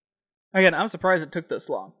 Again, I'm surprised it took this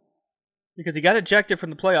long. Because he got ejected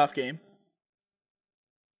from the playoff game.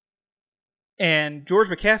 And George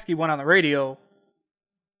McCaskey went on the radio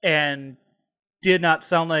and did not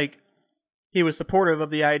sound like he was supportive of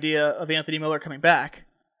the idea of Anthony Miller coming back.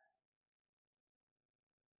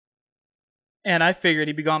 And I figured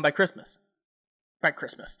he'd be gone by Christmas. By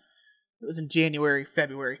Christmas. It was in January,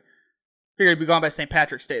 February. Figured he'd be gone by St.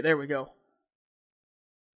 Patrick's Day. There we go.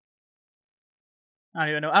 I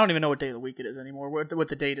don't even know what day of the week it is anymore, what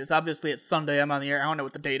the date is. Obviously, it's Sunday. I'm on the air. I don't know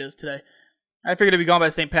what the date is today. I figured he'd be gone by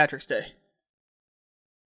St. Patrick's Day.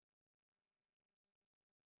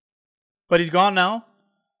 But he's gone now.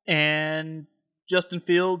 And Justin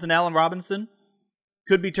Fields and Allen Robinson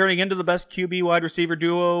could be turning into the best QB wide receiver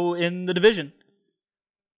duo in the division.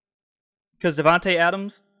 Because Devontae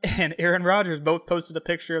Adams and Aaron Rodgers both posted a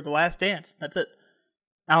picture of The Last Dance. That's it.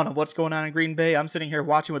 I don't know what's going on in Green Bay. I'm sitting here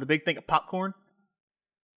watching with a big thing of popcorn.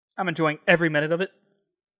 I'm enjoying every minute of it.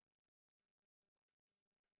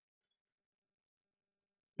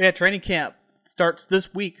 Yeah, training camp starts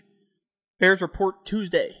this week. Bears report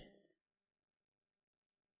Tuesday.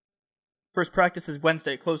 First practice is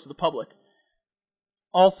Wednesday, closed to the public.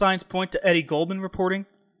 All signs point to Eddie Goldman reporting,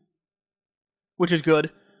 which is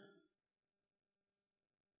good.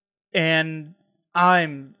 And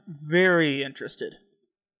I'm very interested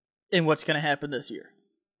in what's going to happen this year.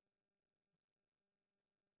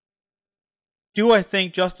 Do I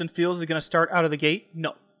think Justin Fields is going to start out of the gate?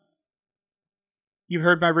 No. You've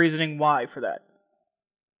heard my reasoning why for that.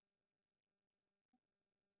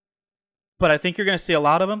 But I think you're going to see a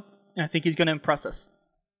lot of him, and I think he's going to impress us.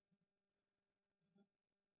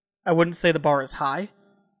 I wouldn't say the bar is high.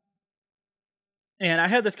 And I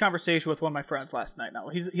had this conversation with one of my friends last night. Now,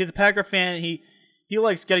 he's a Packer fan. He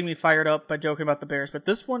likes getting me fired up by joking about the Bears. But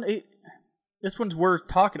this one's worth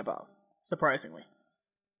talking about, surprisingly.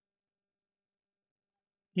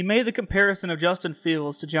 He made the comparison of Justin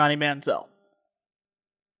Fields to Johnny Manziel.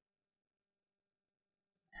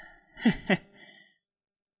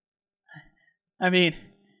 I mean,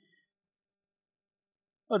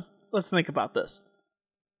 let's think about this.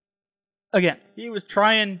 Again, he was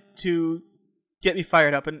trying to get me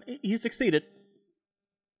fired up, and he succeeded.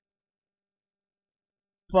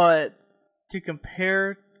 But to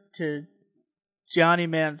compare to Johnny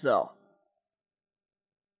Manziel,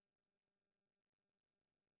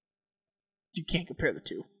 you can't compare the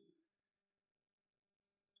two.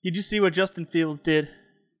 Did you see what Justin Fields did?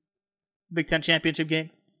 Big Ten championship game?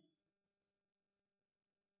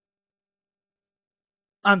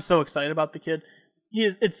 I'm so excited about the kid.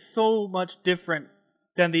 It's so much different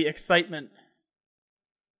than the excitement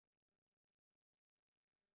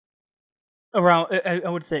around, I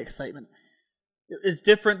would say excitement. It's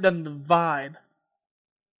different than the vibe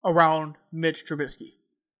around Mitch Trubisky.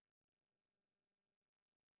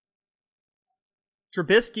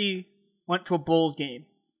 Trubisky went to a Bulls game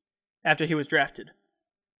after he was drafted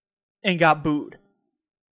and got booed.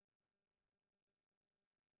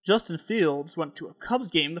 Justin Fields went to a Cubs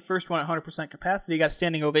game, the first one at 100% capacity, got a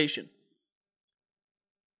standing ovation.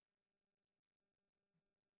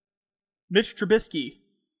 Mitch Trubisky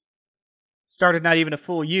started not even a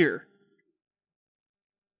full year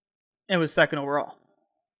and was second overall.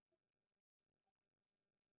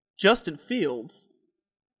 Justin Fields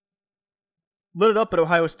lit it up at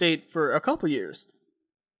Ohio State for a couple years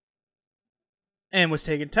and was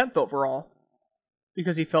taken 10th overall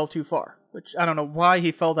because he fell too far, which I don't know why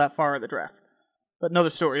he fell that far in the draft. But another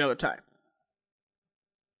story, another time.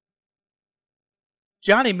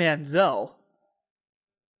 Johnny Manziel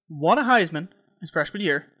won a Heisman his freshman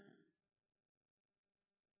year.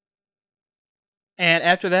 And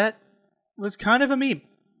after that, was kind of a meme.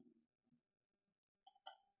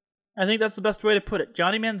 I think that's the best way to put it.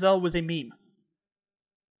 Johnny Manziel was a meme.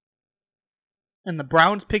 And the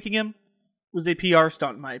Browns picking him was a PR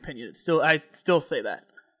stunt, in my opinion. I still say that.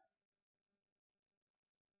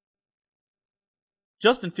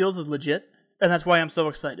 Justin Fields is legit, and that's why I'm so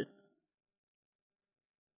excited.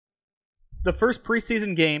 The first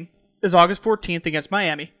preseason game is August 14th against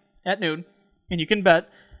Miami at noon, and you can bet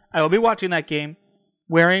I will be watching that game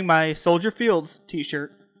wearing my Soldier Fields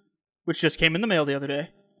t-shirt, which just came in the mail the other day.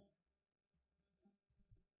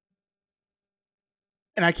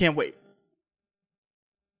 And I can't wait.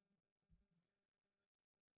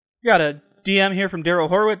 Got a DM here from Daryl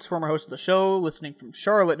Horwitz, former host of the show, listening from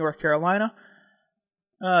Charlotte, North Carolina.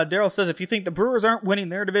 Daryl says, if you think the Brewers aren't winning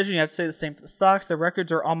their division, you have to say the same for the Sox. Their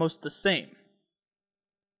records are almost the same.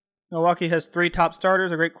 Milwaukee has 3 top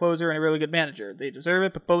starters, a great closer, and a really good manager. They deserve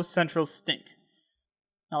it, but both Centrals stink.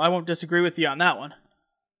 Now, I won't disagree with you on that one.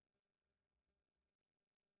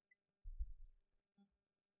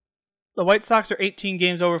 The White Sox are 18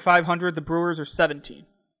 games over 500. The Brewers are 17.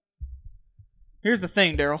 Here's the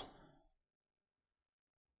thing, Daryl.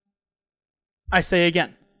 I say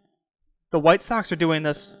again. The White Sox are doing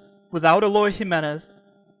this without Eloy Jimenez,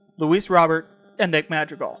 Luis Robert, and Nick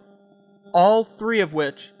Madrigal. All three of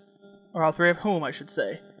whom, I should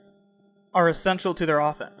say, are essential to their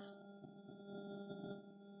offense.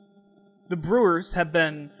 The Brewers have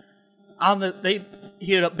been they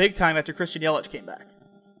heated up big time after Christian Yelich came back.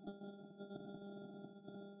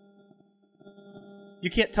 You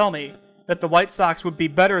can't tell me that the White Sox would be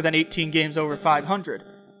better than 18 games over 500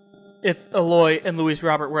 if Eloy and Luis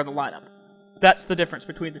Robert were in the lineup. That's the difference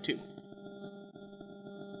between the two.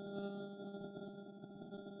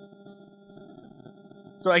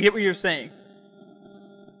 So I get what you're saying.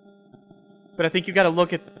 But I think you've got to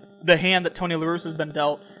look at the hand that Tony La Russa has been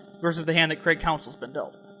dealt versus the hand that Craig Counsell's been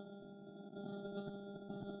dealt.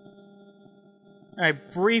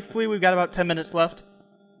 Alright, briefly, we've got about 10 minutes left.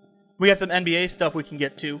 We got some NBA stuff we can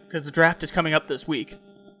get to, because the draft is coming up this week.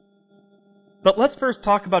 But let's first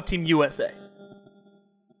talk about Team USA.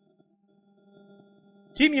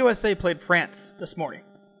 Team USA played France this morning.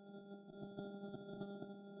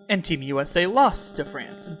 And Team USA lost to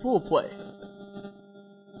France in pool play.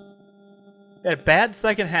 They had a bad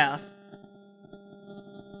second half,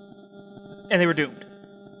 and they were doomed.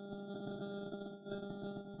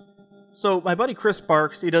 So my buddy Chris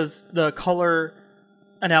Sparks, he does the color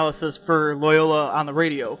analysis for Loyola on the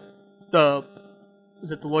radio.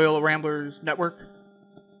 Is it the Loyola Ramblers Network?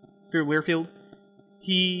 Through Learfield.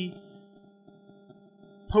 He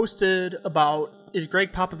posted about, is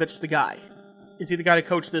Greg Popovich the guy? Is he the guy to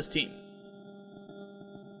coach this team?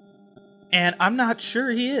 And I'm not sure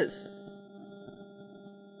he is.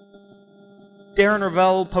 Darren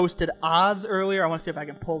Ravel posted odds earlier. I want to see if I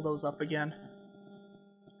can pull those up again.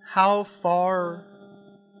 How far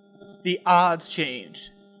the odds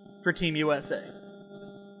changed for Team USA.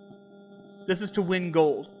 This is to win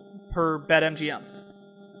gold per BetMGM.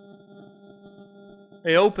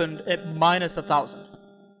 They opened at minus 1,000.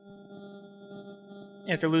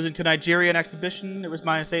 After losing to Nigeria in exhibition, it was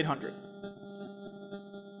minus 800.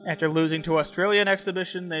 After losing to Australia in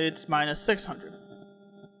exhibition, it's minus 600.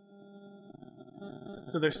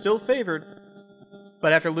 So they're still favored,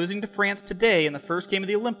 but after losing to France today in the first game of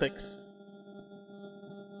the Olympics,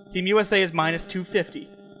 Team USA is minus 250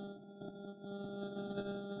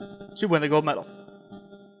 to win the gold medal.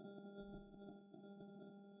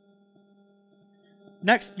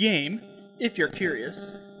 Next game, if you're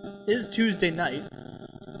curious, is Tuesday night.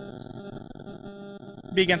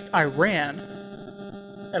 It'll be against Iran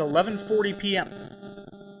at 11:40 p.m.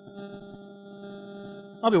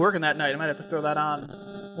 I'll be working that night. I might have to throw that on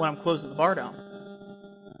when I'm closing the bar down.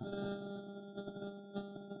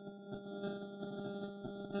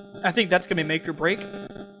 I think that's going to be make or break.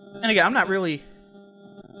 And again, I'm not really...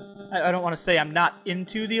 I don't want to say I'm not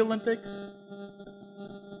into the Olympics.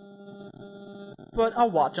 but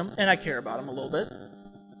I'll watch them, and I care about them a little bit.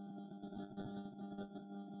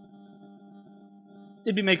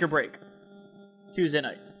 It'd be make or break. Tuesday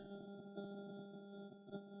night.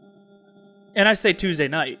 And I say Tuesday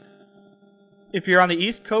night. If you're on the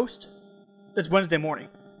East Coast, it's Wednesday morning.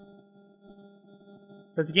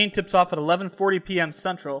 Because the game tips off at 11:40 p.m.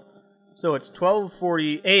 Central, so it's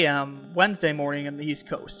 12:40 a.m. Wednesday morning on the East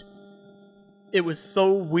Coast. It was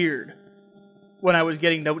so weird when I was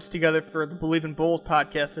getting notes together for the Believe in Bulls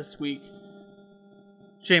podcast this week.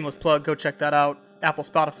 Shameless plug, go check that out. Apple,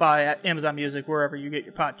 Spotify, Amazon Music, wherever you get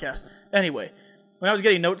your podcasts. Anyway, when I was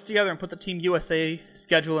getting notes together and put the Team USA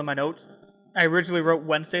schedule in my notes, I originally wrote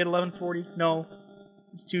Wednesday at 11:40. No,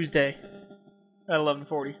 it's Tuesday at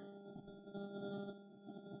 11:40.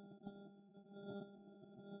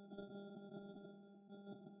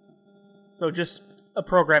 So just a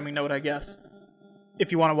programming note, I guess,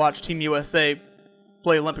 if you want to watch Team USA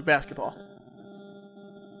play Olympic basketball.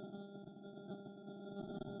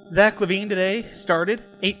 Zach LaVine today started,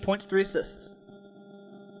 8 points, 3 assists.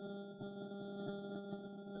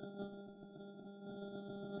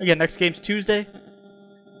 Again, next game's Tuesday.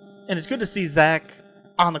 And it's good to see Zach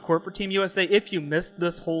on the court for Team USA. If you missed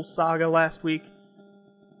this whole saga last week,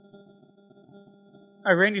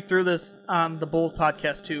 I ran you through this on the Bulls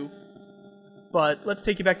podcast too. But let's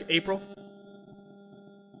take you back to April.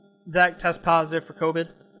 Zach tests positive for COVID.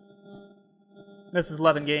 Misses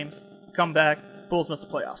 11 games. Come back. Bulls miss the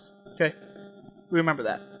playoffs. Okay? We remember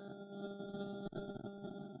that.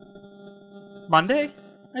 Monday,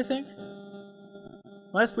 I think.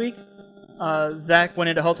 Last week, Zach went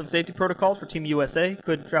into health and safety protocols for Team USA.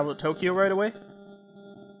 Couldn't travel to Tokyo right away.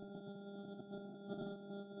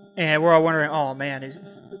 And we're all wondering, oh man,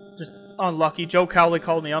 he's just unlucky. Joe Cowley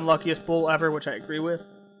called me unluckiest Bull ever, which I agree with.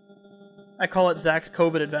 I call it Zach's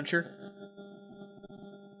COVID adventure.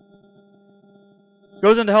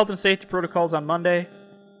 Goes into health and safety protocols on Monday.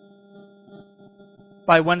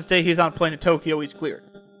 By Wednesday, he's on a plane to Tokyo. He's cleared.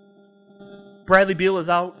 Bradley Beal is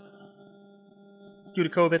out due to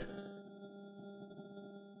COVID.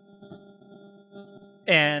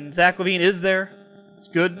 And Zach LaVine is there. It's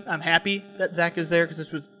good. I'm happy that Zach is there because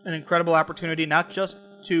this was an incredible opportunity, not just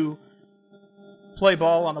to play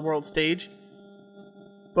ball on the world stage,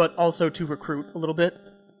 but also to recruit a little bit.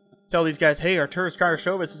 Tell these guys, hey, Arturas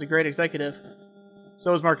Karnisovas is a great executive.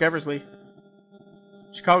 So is Mark Eversley.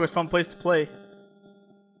 Chicago's a fun place to play.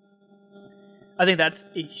 I think that's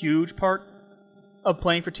a huge part of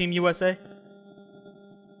playing for Team USA.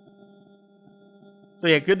 So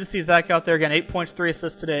yeah, good to see Zach out there again. 8 points, 3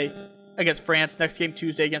 assists today against France. Next game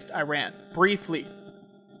Tuesday against Iran. Briefly,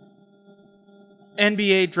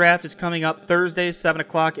 NBA draft is coming up Thursday, 7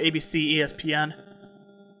 o'clock, ABC, ESPN.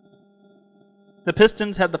 The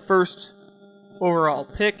Pistons had the first overall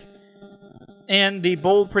pick. And the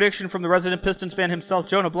bold prediction from the resident Pistons fan himself,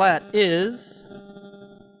 Jonah Blatt, is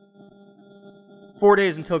 4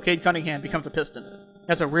 days until Cade Cunningham becomes a Piston.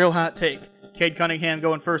 That's a real hot take. Cade Cunningham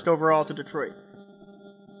going first overall to Detroit.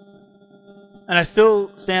 And I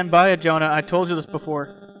still stand by it, Jonah. I told you this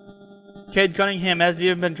before. Cade Cunningham hasn't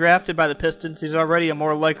even been drafted by the Pistons. He's already a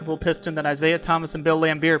more likable Piston than Isaiah Thomas and Bill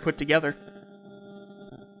Laimbeer put together.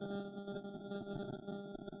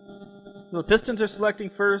 The Pistons are selecting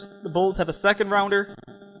first. The Bulls have a second rounder.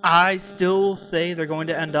 I still say they're going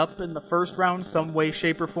to end up in the first round some way,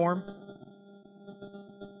 shape, or form.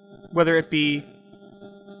 Whether it be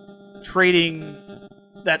trading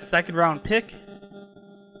that second round pick,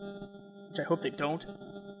 which I hope they don't.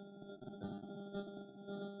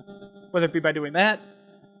 Whether it be by doing that,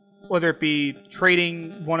 whether it be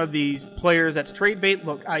trading one of these players that's trade bait,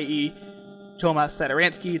 look, i.e. Tomas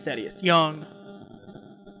Satoransky, Thaddeus Young.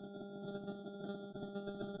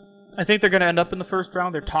 I think they're going to end up in the first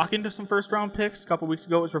round. They're talking to some first-round picks. A couple weeks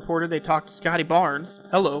ago it was reported they talked to Scotty Barnes.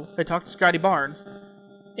 They talked to Scotty Barnes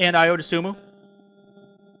and Ayo Dosunmu.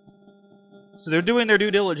 So they're doing their due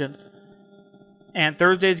diligence. And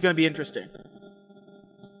Thursday's going to be interesting.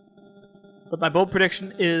 But my bold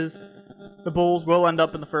prediction is the Bulls will end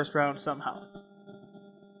up in the first round somehow.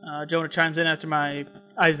 Jonah chimes in after my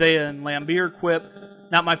Isaiah and Laimbeer quip.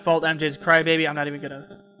 Not my fault, MJ's a crybaby. I'm not even going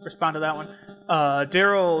to respond to that one.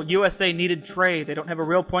 Daryl, USA needed Trey. They don't have a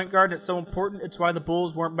real point guard, and it's so important. It's why the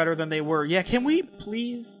Bulls weren't better than they were. Yeah, can we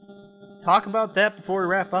please talk about that before we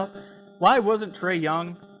wrap up? Why wasn't Trey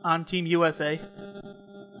Young on Team USA?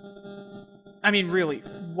 I mean, really,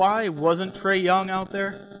 why wasn't Trey Young out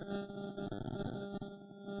there?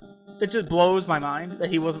 It just blows my mind that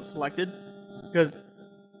he wasn't selected. Because,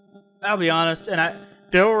 I'll be honest, and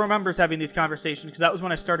Daryl remembers having these conversations, because that was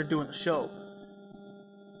when I started doing the show.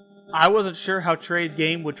 I wasn't sure how Trey's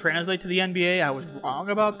game would translate to the NBA. I was wrong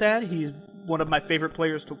about that. He's one of my favorite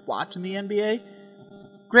players to watch in the NBA.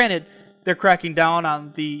 Granted, they're cracking down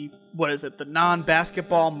on the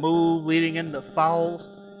non-basketball move leading into fouls.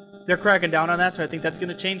 They're cracking down on that, so I think that's going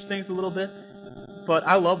to change things a little bit. But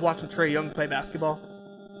I love watching Trae Young play basketball.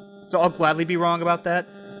 So I'll gladly be wrong about that.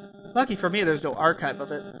 Lucky for me, there's no archive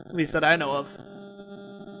of it, at least that I know of.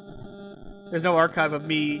 There's no archive of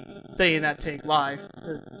me saying that take live.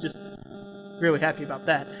 Just really happy about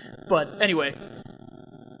that. But anyway,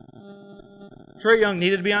 Trae Young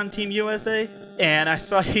needed to be on Team USA, and I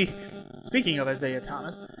saw speaking of Isaiah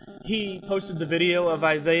Thomas, he posted the video of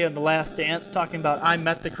Isaiah in The Last Dance talking about I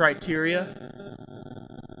met the criteria,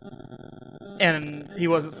 and he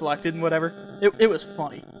wasn't selected and whatever. It was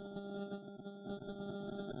funny.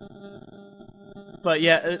 But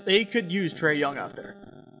yeah, they could use Trae Young out there.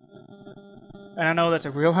 And I know that's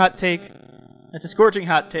a real hot take. It's a scorching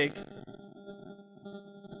hot take.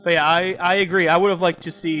 But yeah, I agree. I would have liked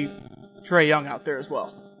to see Trae Young out there as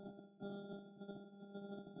well.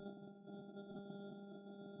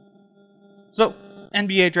 So,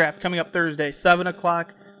 NBA draft coming up Thursday, 7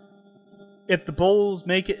 o'clock. If the Bulls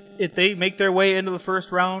if they make their way into the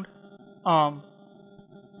first round,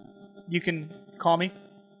 you can call me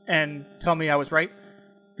and tell me I was right,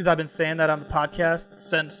 because I've been saying that on the podcast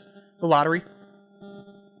since the lottery.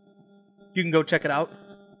 You can go check it out.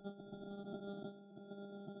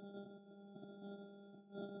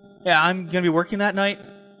 Yeah, I'm going to be working that night,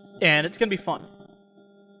 and it's going to be fun.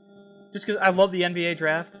 Just because I love the NBA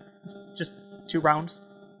draft. It's just 2 rounds.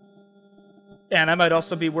 And I might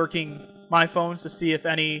also be working my phones to see if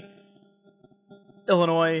any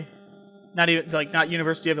Illinois, not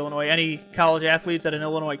University of Illinois, any college athletes at an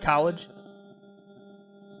Illinois college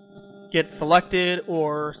get selected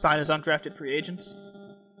or sign as undrafted free agents.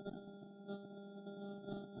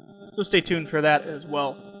 So stay tuned for that as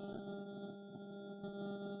well.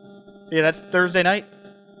 Yeah, that's Thursday night.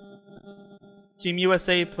 Team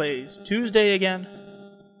USA plays Tuesday again.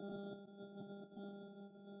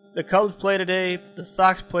 The Cubs play today. The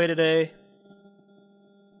Sox play today.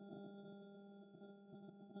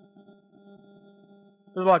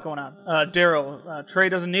 There's a lot going on. Daryl, Trae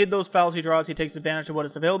doesn't need those fouls he draws. He takes advantage of what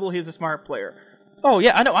is available. He's a smart player. Oh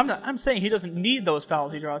yeah, I know. I'm saying he doesn't need those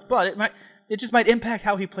fouls he draws, but it just might impact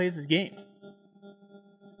how he plays his game. I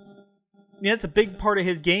mean, that's a big part of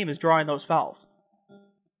his game, is drawing those fouls.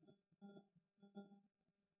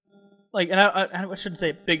 And I shouldn't say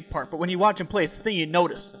a big part, but when you watch him play, it's the thing you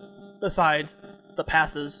notice, besides the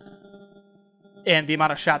passes and the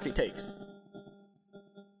amount of shots he takes.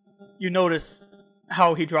 You notice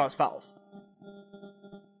how he draws fouls.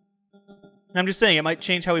 And I'm just saying, it might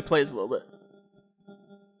change how he plays a little bit.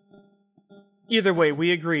 Either way,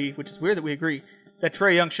 we agree, which is weird that we agree, that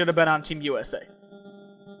Trae Young should have been on Team USA.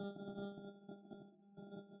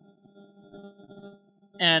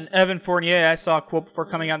 And Evan Fournier, I saw a quote before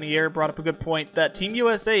coming on the air, brought up a good point that Team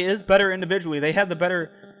USA is better individually. They have the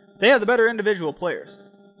better individual players.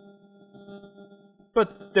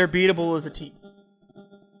 But they're beatable as a team.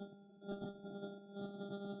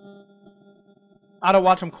 I don't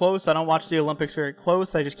watch them close. I don't watch the Olympics very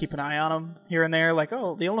close. I just keep an eye on them here and there, like,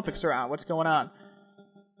 oh, the Olympics are on. What's going on?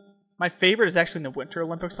 My favorite is actually in the Winter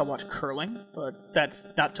Olympics. I'll watch curling, but that's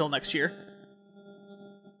not till next year.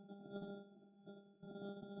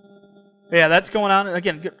 Yeah, that's going on.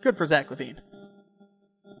 Again, good for Zach LaVine.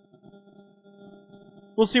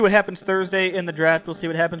 We'll see what happens Thursday in the draft. We'll see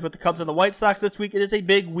what happens with the Cubs and the White Sox this week. It is a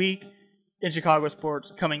big week in Chicago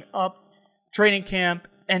sports coming up. Training camp,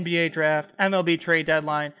 NBA draft, MLB trade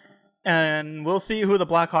deadline, and we'll see who the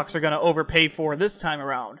Blackhawks are going to overpay for this time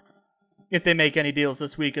around. If they make any deals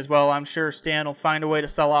this week as well, I'm sure Stan will find a way to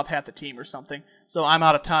sell off half the team or something. So I'm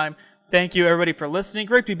out of time. Thank you, everybody, for listening.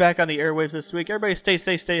 Great to be back on the airwaves this week. Everybody stay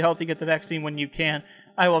safe, stay healthy, get the vaccine when you can.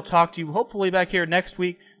 I will talk to you hopefully back here next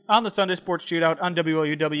week on the Sunday Sports Shootout on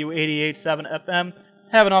WLUW 88.7 FM.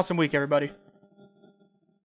 Have an awesome week, everybody.